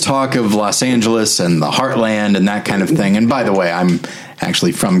 all this talk of Los Angeles and the Heartland and that kind of thing, and by the way, I'm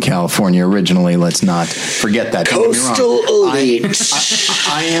actually from California originally. Let's not forget that. Coastal elite.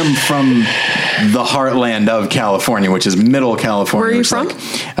 I am from the heartland of California, which is Middle California. Where are you from?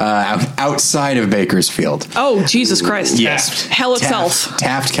 Outside of Bakersfield. Oh, Jesus Christ. Yes. Hell itself.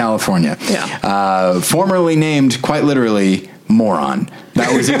 Taft, California. Yeah. Formerly named, quite literally, Moron.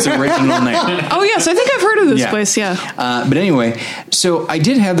 That was its original name. Oh, yes. I think I've heard of this place, yeah. But anyway, so I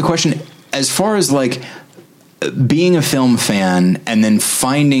did have the question, as far as like being a film fan and then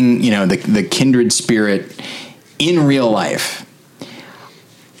finding, the kindred spirit in real life.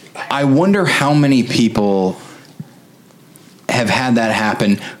 I wonder how many people have had that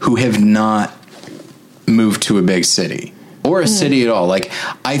happen who have not moved to a big city or a city at all. Like,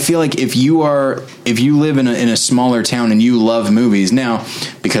 I feel like if you live in a smaller town and you love movies now,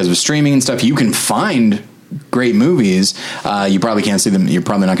 because of streaming and stuff, you can find great movies. You probably can't see them. You're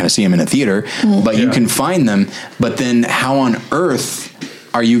probably not going to see them in a theater, but you can find them. But then how on earth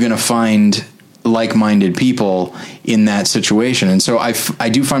are you going to find like-minded people in that situation? And so I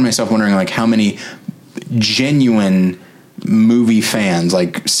do find myself wondering, like, how many genuine movie fans,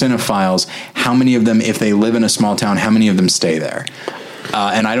 like cinephiles, how many of them, if they live in a small town, how many of them stay there?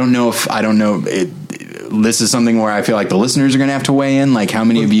 And I don't know this is something where I feel like the listeners are going to have to weigh in. Like, how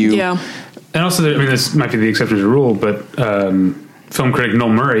many of you? Yeah. And also, this might be the exception to the rule, but film critic Noel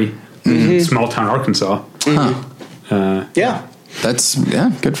Murray, small town Arkansas. Yeah. That's,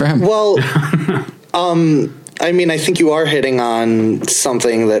 good for him. Well, I think you are hitting on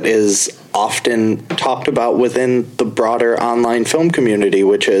something that is often talked about within the broader online film community,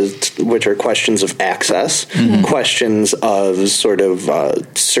 which are questions of access, questions of sort of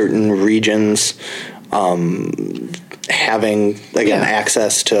certain regions having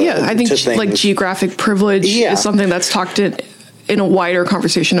access to I think to things. like geographic privilege is something that's talked in a wider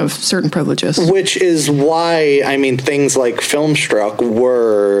conversation of certain privileges, which is why things like Filmstruck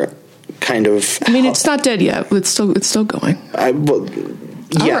were kind of. I mean, it's not dead yet. It's still going.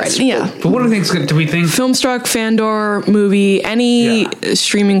 Yes, right, yeah. But what do we think? Filmstruck, Fandor, Movie, any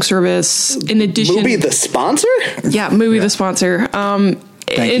streaming service. In addition, Movie the sponsor? Yeah, Movie the sponsor.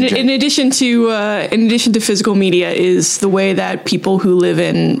 In addition to physical media is the way that people who live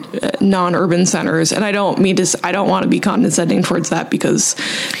in non-urban centers, and I don't want to be condescending towards that because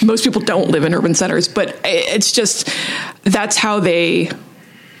most people don't live in urban centers, but it's just that's how they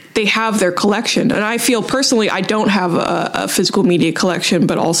have their collection. And I feel personally, I don't have a physical media collection,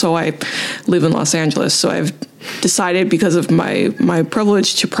 but also I live in Los Angeles. So I've decided because of my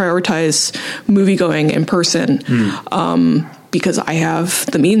privilege to prioritize movie going in person, because I have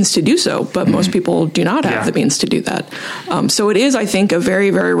the means to do so, but most people do not have the means to do that. So it is, I think, a very,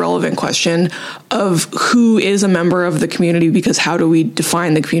 very relevant question of who is a member of the community, because how do we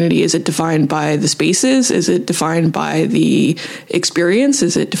define the community? Is it defined by the spaces? Is it defined by the experience?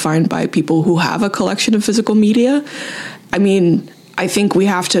 Is it defined by people who have a collection of physical media? I mean, I think we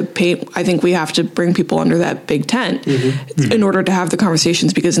have to bring people under that big tent in order to have the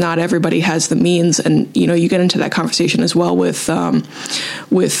conversations, because not everybody has the means. And, you get into that conversation as well with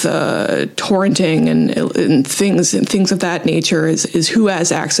torrenting and things of that nature is who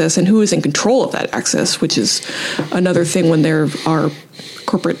has access and who is in control of that access, which is another thing when there are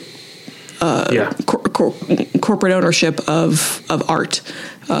corporate corporate ownership of art,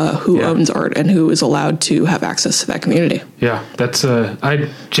 who owns art and who is allowed to have access to that community. Yeah, that's I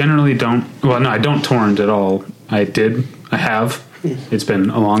generally don't. Well, no, I don't torrent at all. I have. It's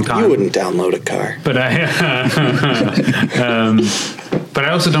been a long time. You wouldn't download a car, but but I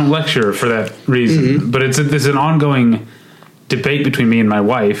also don't lecture for that reason. But there's an ongoing debate between me and my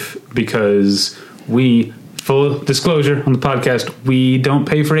wife because we. Full disclosure on the podcast, we don't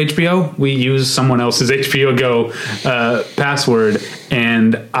pay for HBO. We use someone else's HBO Go password,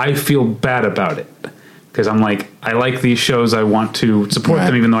 and I feel bad about it because I'm like, I like these shows. I want to support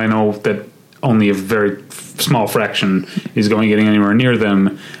them, even though I know that only a very small fraction is getting anywhere near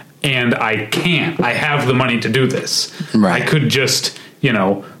them, and I can't. I have the money to do this. Right. I could just,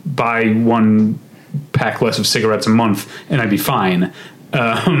 buy one pack less of cigarettes a month, and I'd be fine.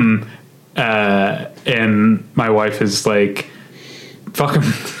 And my wife is like, fuck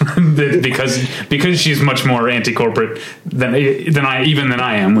him, because she's much more anti-corporate than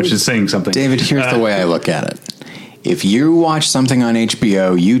I am, which is saying something. David, here's the way I look at it. If you watch something on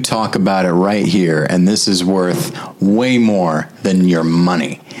HBO, you talk about it right here, and this is worth way more than your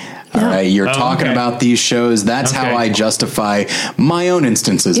money. All right, you're talking about these shows. That's how I justify my own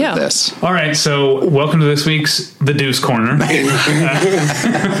instances of this. All right, so welcome to this week's The Deuce Corner.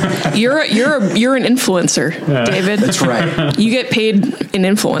 You're an influencer, David. That's right. You get paid in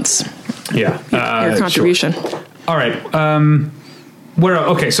influence. Yeah, your contribution. Sure. All right.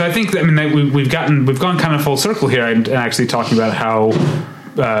 So I think we've gone kind of full circle here, and actually talking about how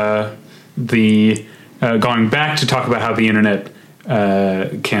going back to talk about how the internet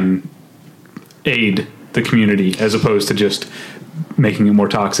can aid the community as opposed to just making it more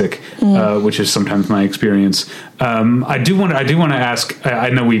toxic, which is sometimes my experience. I do want to ask. I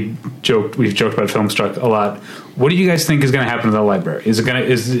know we've joked about Filmstruck a lot. What do you guys think is going to happen to the library? Is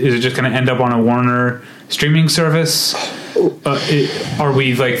it just going to end up on a Warner streaming service? Are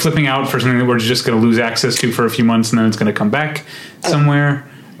we like flipping out for something that we're just going to lose access to for a few months and then it's going to come back somewhere?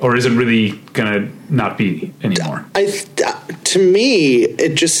 Or is it really going to not be anymore? To me,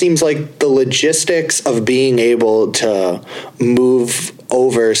 it just seems like the logistics of being able to move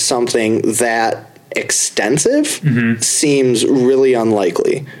over something that extensive seems really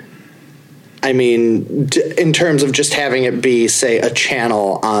unlikely. I mean, in terms of just having it be, say, a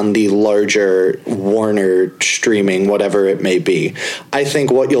channel on the larger Warner streaming, whatever it may be. I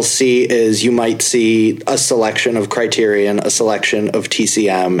think what you'll see is you might see a selection of Criterion, a selection of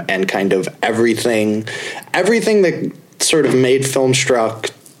TCM, and kind of everything that sort of made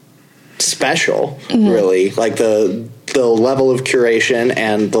Filmstruck special, really. Like the level of curation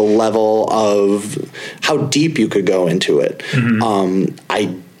and the level of how deep you could go into it.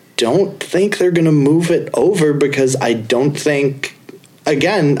 I don't think they're going to move it over because I don't think,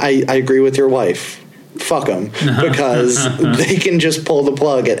 again, I agree with your wife. Fuck them, because they can just pull the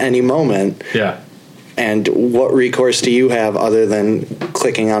plug at any moment. Yeah. And what recourse do you have other than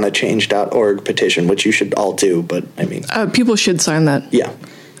clicking on a change.org petition, which you should all do, but I mean... people should sign that. Yeah.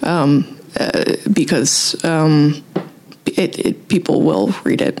 Because people will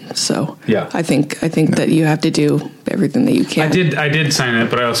read it. So Yeah. I think that you have to do everything that you can. I did sign it,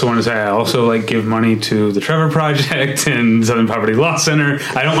 but I also want to say I also like give money to the Trevor Project and Southern Poverty Law Center.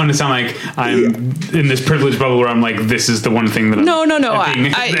 I don't want to sound like I'm in this privileged bubble where I'm like, this is the one thing that I'm being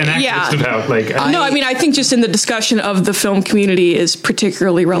an activist about. Like, I think just in the discussion of the film community is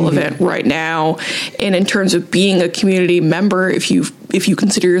particularly relevant right now, and in terms of being a community member, if you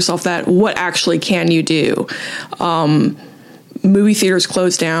consider yourself that, what actually can you do? Movie theaters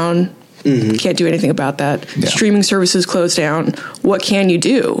closed down. Can't do anything about that. Yeah. Streaming services closed down. What can you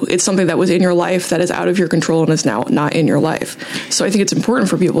do? It's something that was in your life that is out of your control and is now not in your life. So I think it's important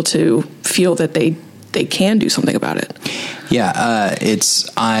for people to feel that they can do something about it. Yeah,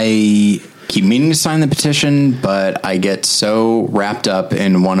 I keep meaning to sign the petition, but I get so wrapped up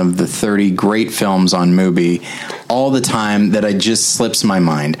in one of the 30 great films on Mubi all the time that it just slips my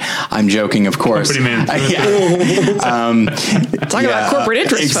mind. I'm joking, of course. Talk about corporate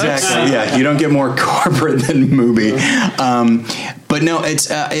interests, exactly. folks. Yeah, you don't get more corporate than Mubi. But no,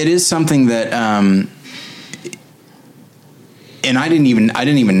 it is something that. And I didn't even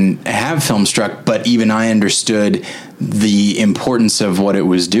have Filmstruck, but even I understood the importance of what it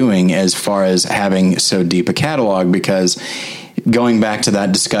was doing as far as having so deep a catalog, because going back to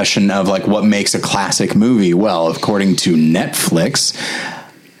that discussion of like what makes a classic movie, well, according to Netflix,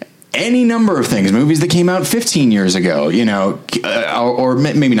 any number of things, movies that came out 15 years ago, or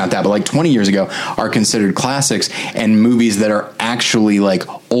maybe not that, but like 20 years ago are considered classics, and movies that are actually like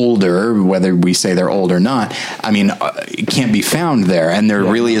older, whether we say they're old or not, it can't be found there. And there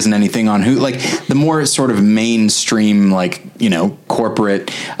really isn't anything on who, like the more sort of mainstream, like, corporate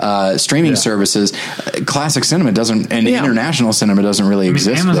streaming services, classic cinema doesn't, and international cinema doesn't really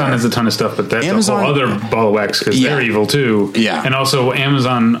exist. Amazon there. has a ton of stuff, but that's a whole other ball of wax because they're evil too. Yeah. And also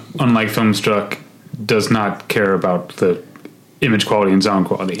Amazon, unlike Filmstruck, does not care about the image quality and sound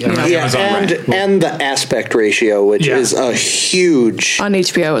quality. And the aspect ratio, which is a huge on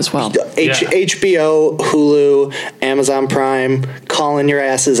HBO as well. HBO, Hulu, Amazon Prime, calling your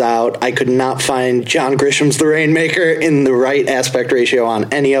asses out. I could not find John Grisham's The Rainmaker in the right aspect ratio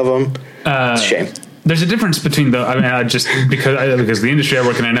on any of them. It's a shame. There's a difference between because the industry I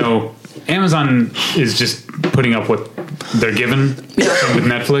work in, I know Amazon is just putting up what they're given with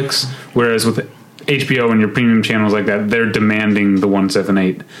Netflix, whereas with HBO and your premium channels like that, they're demanding the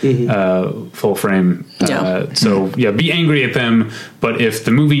 178 full frame. Be angry at them. But if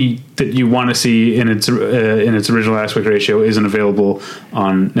the movie that you want to see in its original aspect ratio isn't available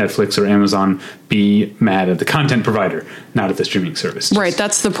on Netflix or Amazon, be mad at the content provider, not at the streaming service. Right.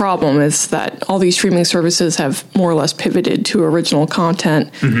 That's the problem, is that all these streaming services have more or less pivoted to original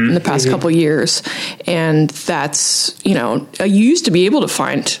content in the past couple years. And that's, you used to be able to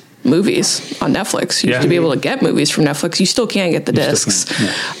find movies on Netflix. You used to be able to get movies from Netflix. You still can't get the discs.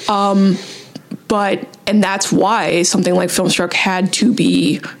 And that's why something like Filmstruck had to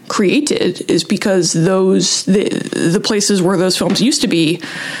be created, is because the places where those films used to be,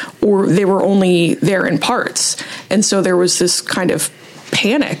 or they were only there in parts. And so there was this kind of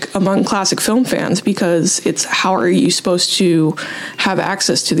panic among classic film fans, because it's, how are you supposed to have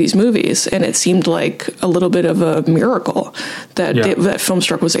access to these movies? And it seemed like a little bit of a miracle that that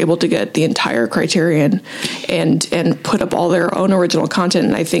Filmstruck was able to get the entire Criterion and put up all their own original content.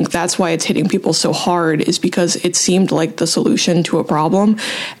 And I think that's why it's hitting people so hard, is because it seemed like the solution to a problem,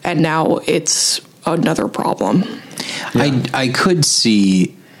 and now it's another problem. I could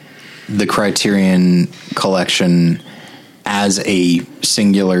see the Criterion collection as a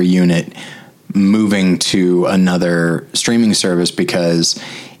singular unit moving to another streaming service, because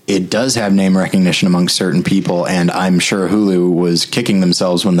it does have name recognition among certain people, and I'm sure Hulu was kicking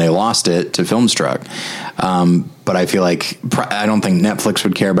themselves when they lost it to Filmstruck. But I feel like, I don't think Netflix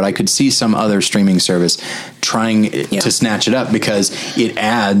would care, but I could see some other streaming service trying to snatch it up, because it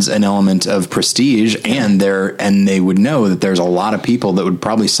adds an element of prestige, and they would know that there's a lot of people that would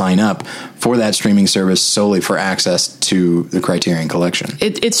probably sign up for that streaming service solely for access to the Criterion collection.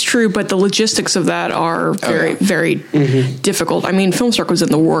 It's true, but the logistics of that are very difficult. I mean, Filmstruck was in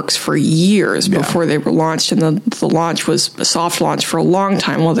the works for years before they were launched, and the launch was a soft launch for a long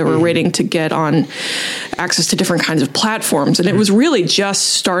time while they were waiting to get on access to different kinds of platforms. And it was really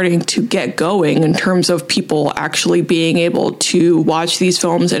just starting to get going in terms of people actually being able to watch these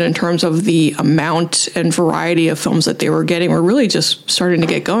films, and in terms of the amount and variety of films that they were getting, were really just starting to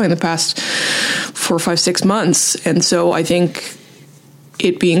get going the past 4, 5, 6 months. And so I think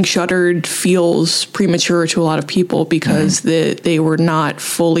it being shuttered feels premature to a lot of people, because they were not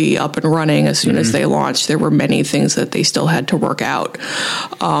fully up and running as soon as they launched. There were many things that they still had to work out.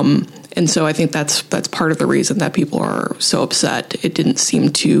 And so I think that's part of the reason that people are so upset. It didn't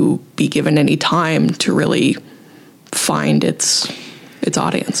seem to be given any time to really find its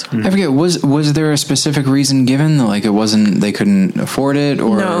audience. I forget, was there a specific reason given? Like they couldn't afford it,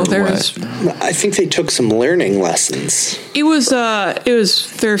 or no? There's. I think they took some learning lessons. It was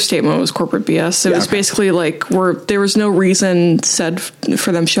their statement was corporate BS. It was basically like there was no reason said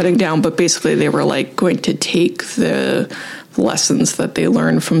for them shutting down, but basically they were like going to take the lessons that they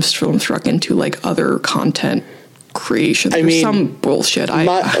learned from Filmstruck into like other content creation. There's some bullshit.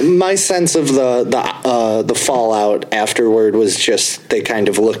 My sense of the fallout afterward was just they kind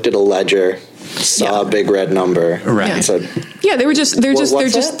of looked at a ledger, saw a big red number, right? And said, they're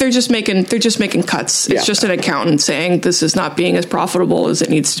just making cuts. It's just an accountant saying this is not being as profitable as it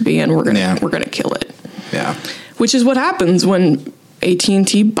needs to be, and we're gonna kill it. Yeah, which is what happens when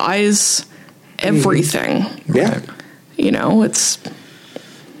AT&T buys everything. Yeah. It's.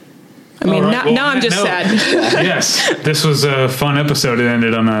 I mean, now I'm just sad. Yes, this was a fun episode. It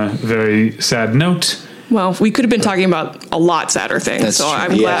ended on a very sad note. Well, we could have been talking about a lot sadder things. That's so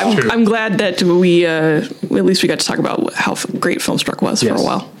true. I'm glad that we at least we got to talk about how great Filmstruck was for a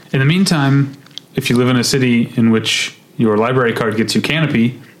while. In the meantime, if you live in a city in which your library card gets you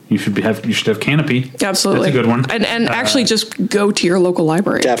Canopy, you should have Canopy. Absolutely, that's a good one. And actually, just go to your local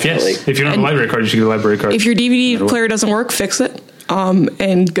library. Definitely. Yes. If you don't have a library card, you should get a library card. If your DVD player doesn't work, fix it.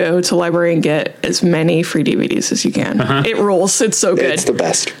 And go to the library and get as many free DVDs as you can. It rules. It's so good. It's the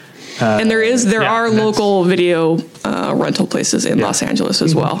best. And there are local video rental places in Los Angeles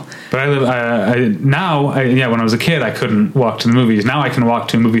as well. But when I was a kid, I couldn't walk to the movies. Now I can walk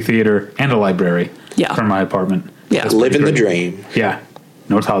to a movie theater and a library from my apartment. Yeah, living the dream. Yeah.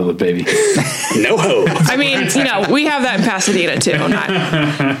 North Hollywood, baby. No hope. I mean, we have that in Pasadena too.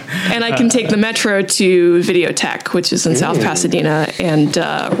 And I can take the metro to Videotheque, which is in South Pasadena, and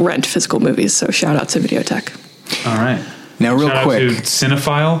rent physical movies. So shout out to Videotheque. All right. Now, real shout quick. out to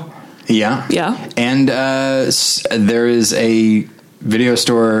Cinephile. Yeah. Yeah. And there is a video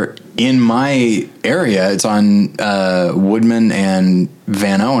store in my area. It's on Woodman and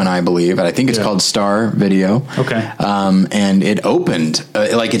Van Owen, I believe. I think it's called Star Video. Okay. And it opened.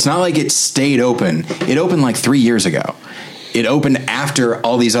 It's not like it stayed open. It opened like 3 years ago. It opened after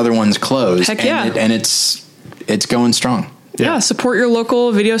all these other ones closed. Heck yeah. And it's going strong. Yeah. Support your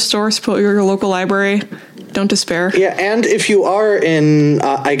local video store. Support your local library. Don't despair. Yeah, and if you are in,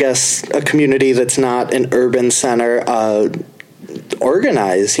 I guess, a community that's not an urban center,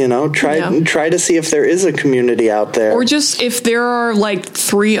 organize, try to see if there is a community out there. Or just if there are like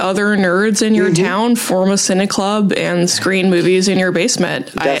 3 other nerds in your town, form a cine club and screen movies in your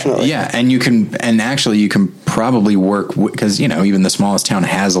basement. Definitely. And you can probably work because even the smallest town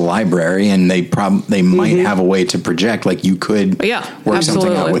has a library, and they might have a way to project. Like you could work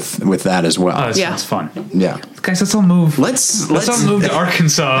something out with that as well. Oh, that's fun. Yeah, guys, let's all move. Let's all move to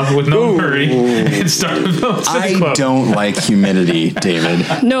Arkansas with no hurry and start a film city club. I don't like humidity,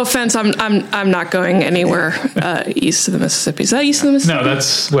 David. No offense, I'm not going anywhere east of the Mississippi. Is that east of the Mississippi? No,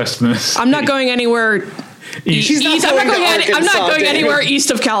 that's west of the Mississippi. I'm not going anywhere. I'm not going anywhere east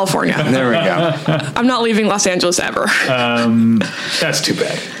of California. There we go. I'm not leaving Los Angeles ever. That's too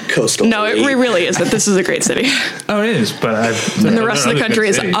bad. Coastal. No, it really isn't. This is a great city. Oh, it is, but and the rest of the country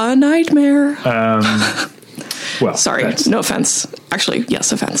is a nightmare. Well, sorry, no offense. Actually,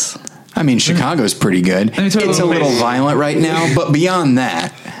 yes, offense. I mean, Chicago's pretty good. It's a little violent right now, but beyond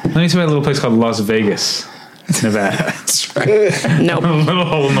that, let me tell you about a little place called Las Vegas, Nevada. That's right. Nope. A little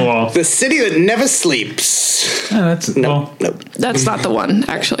hole in the wall. The city that never sleeps. Nope. That's not the one,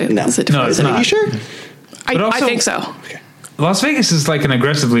 actually. No, it's not. Are you sure? I think so. Okay. Las Vegas is like an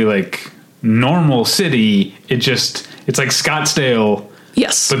aggressively normal city. It's like Scottsdale.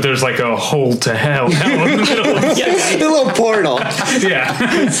 Yes. But there's like a hole to hell in the middle. Yes. A little portal.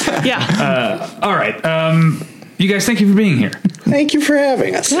 Yeah. Yeah. All right. You guys, thank you for being here. Thank you for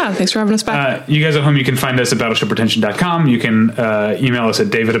having us. Yeah, thanks for having us back. You guys at home, you can find us at battleshipretention.com. You can email us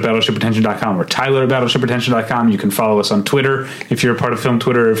at david@battleshipretention.com or tyler@battleshipretention.com. You can follow us on Twitter if you're a part of Film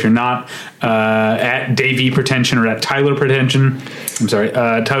Twitter, or if you're not, at Davey Pretension or at Tyler Pretension. I'm sorry.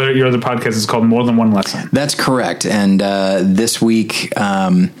 Tyler, your other podcast is called More Than One Lesson. That's correct. And this week,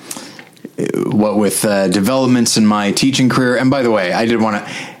 what with developments in my teaching career, and by the way, I did want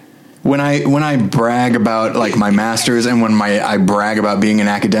to... When I brag about my master's and when I brag about being an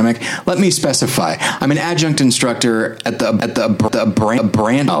academic, let me specify. I'm an adjunct instructor at the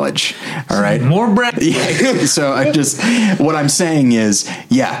brand college. All right. More brand. Yeah. So what I'm saying is,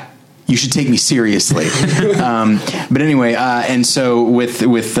 You should take me seriously. But anyway, and so with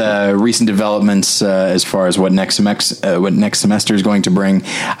recent developments as far as what next semester is going to bring,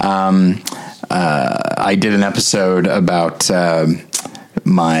 I did an episode about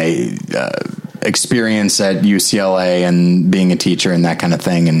my experience at UCLA and being a teacher and that kind of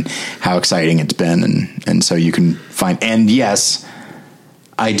thing, and how exciting it's been, and so you can find. And yes,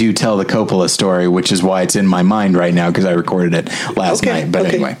 I do tell the Coppola story, which is why it's in my mind right now, because I recorded it last night. But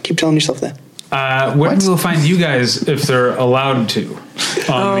anyway, keep telling yourself that. Where do people find you guys if they're allowed to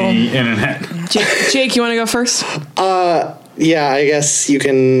on the internet? Jake, you want to go first? Yeah, I guess you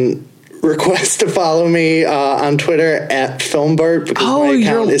can request to follow me on Twitter at FilmBart, because my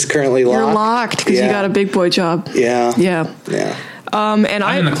account is currently locked. You're locked because you got a big boy job. Yeah. I'm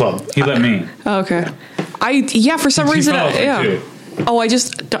in the club. He let me. Okay. For some reason, Oh,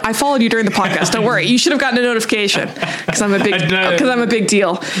 I followed you during the podcast. Don't worry. You should have gotten a notification because I'm a big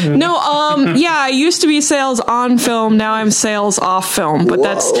deal. No, I used to be sales on film. Now I'm sales off film, but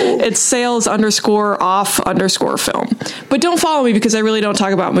it's sales _off_ film. But don't follow me because I really don't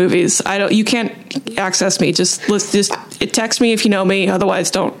talk about movies. You can't access me. Just text me if you know me.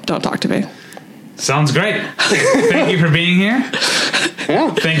 Otherwise, don't talk to me. Sounds great. Thank you for being here.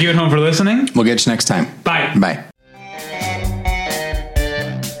 Yeah. Thank you at home for listening. We'll get you next time. Bye. Bye.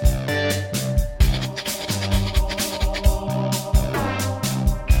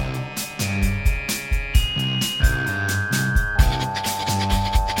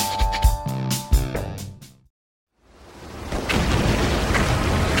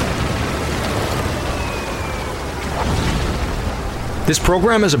 This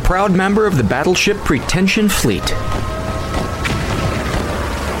program is a proud member of the Battleship Pretension Fleet.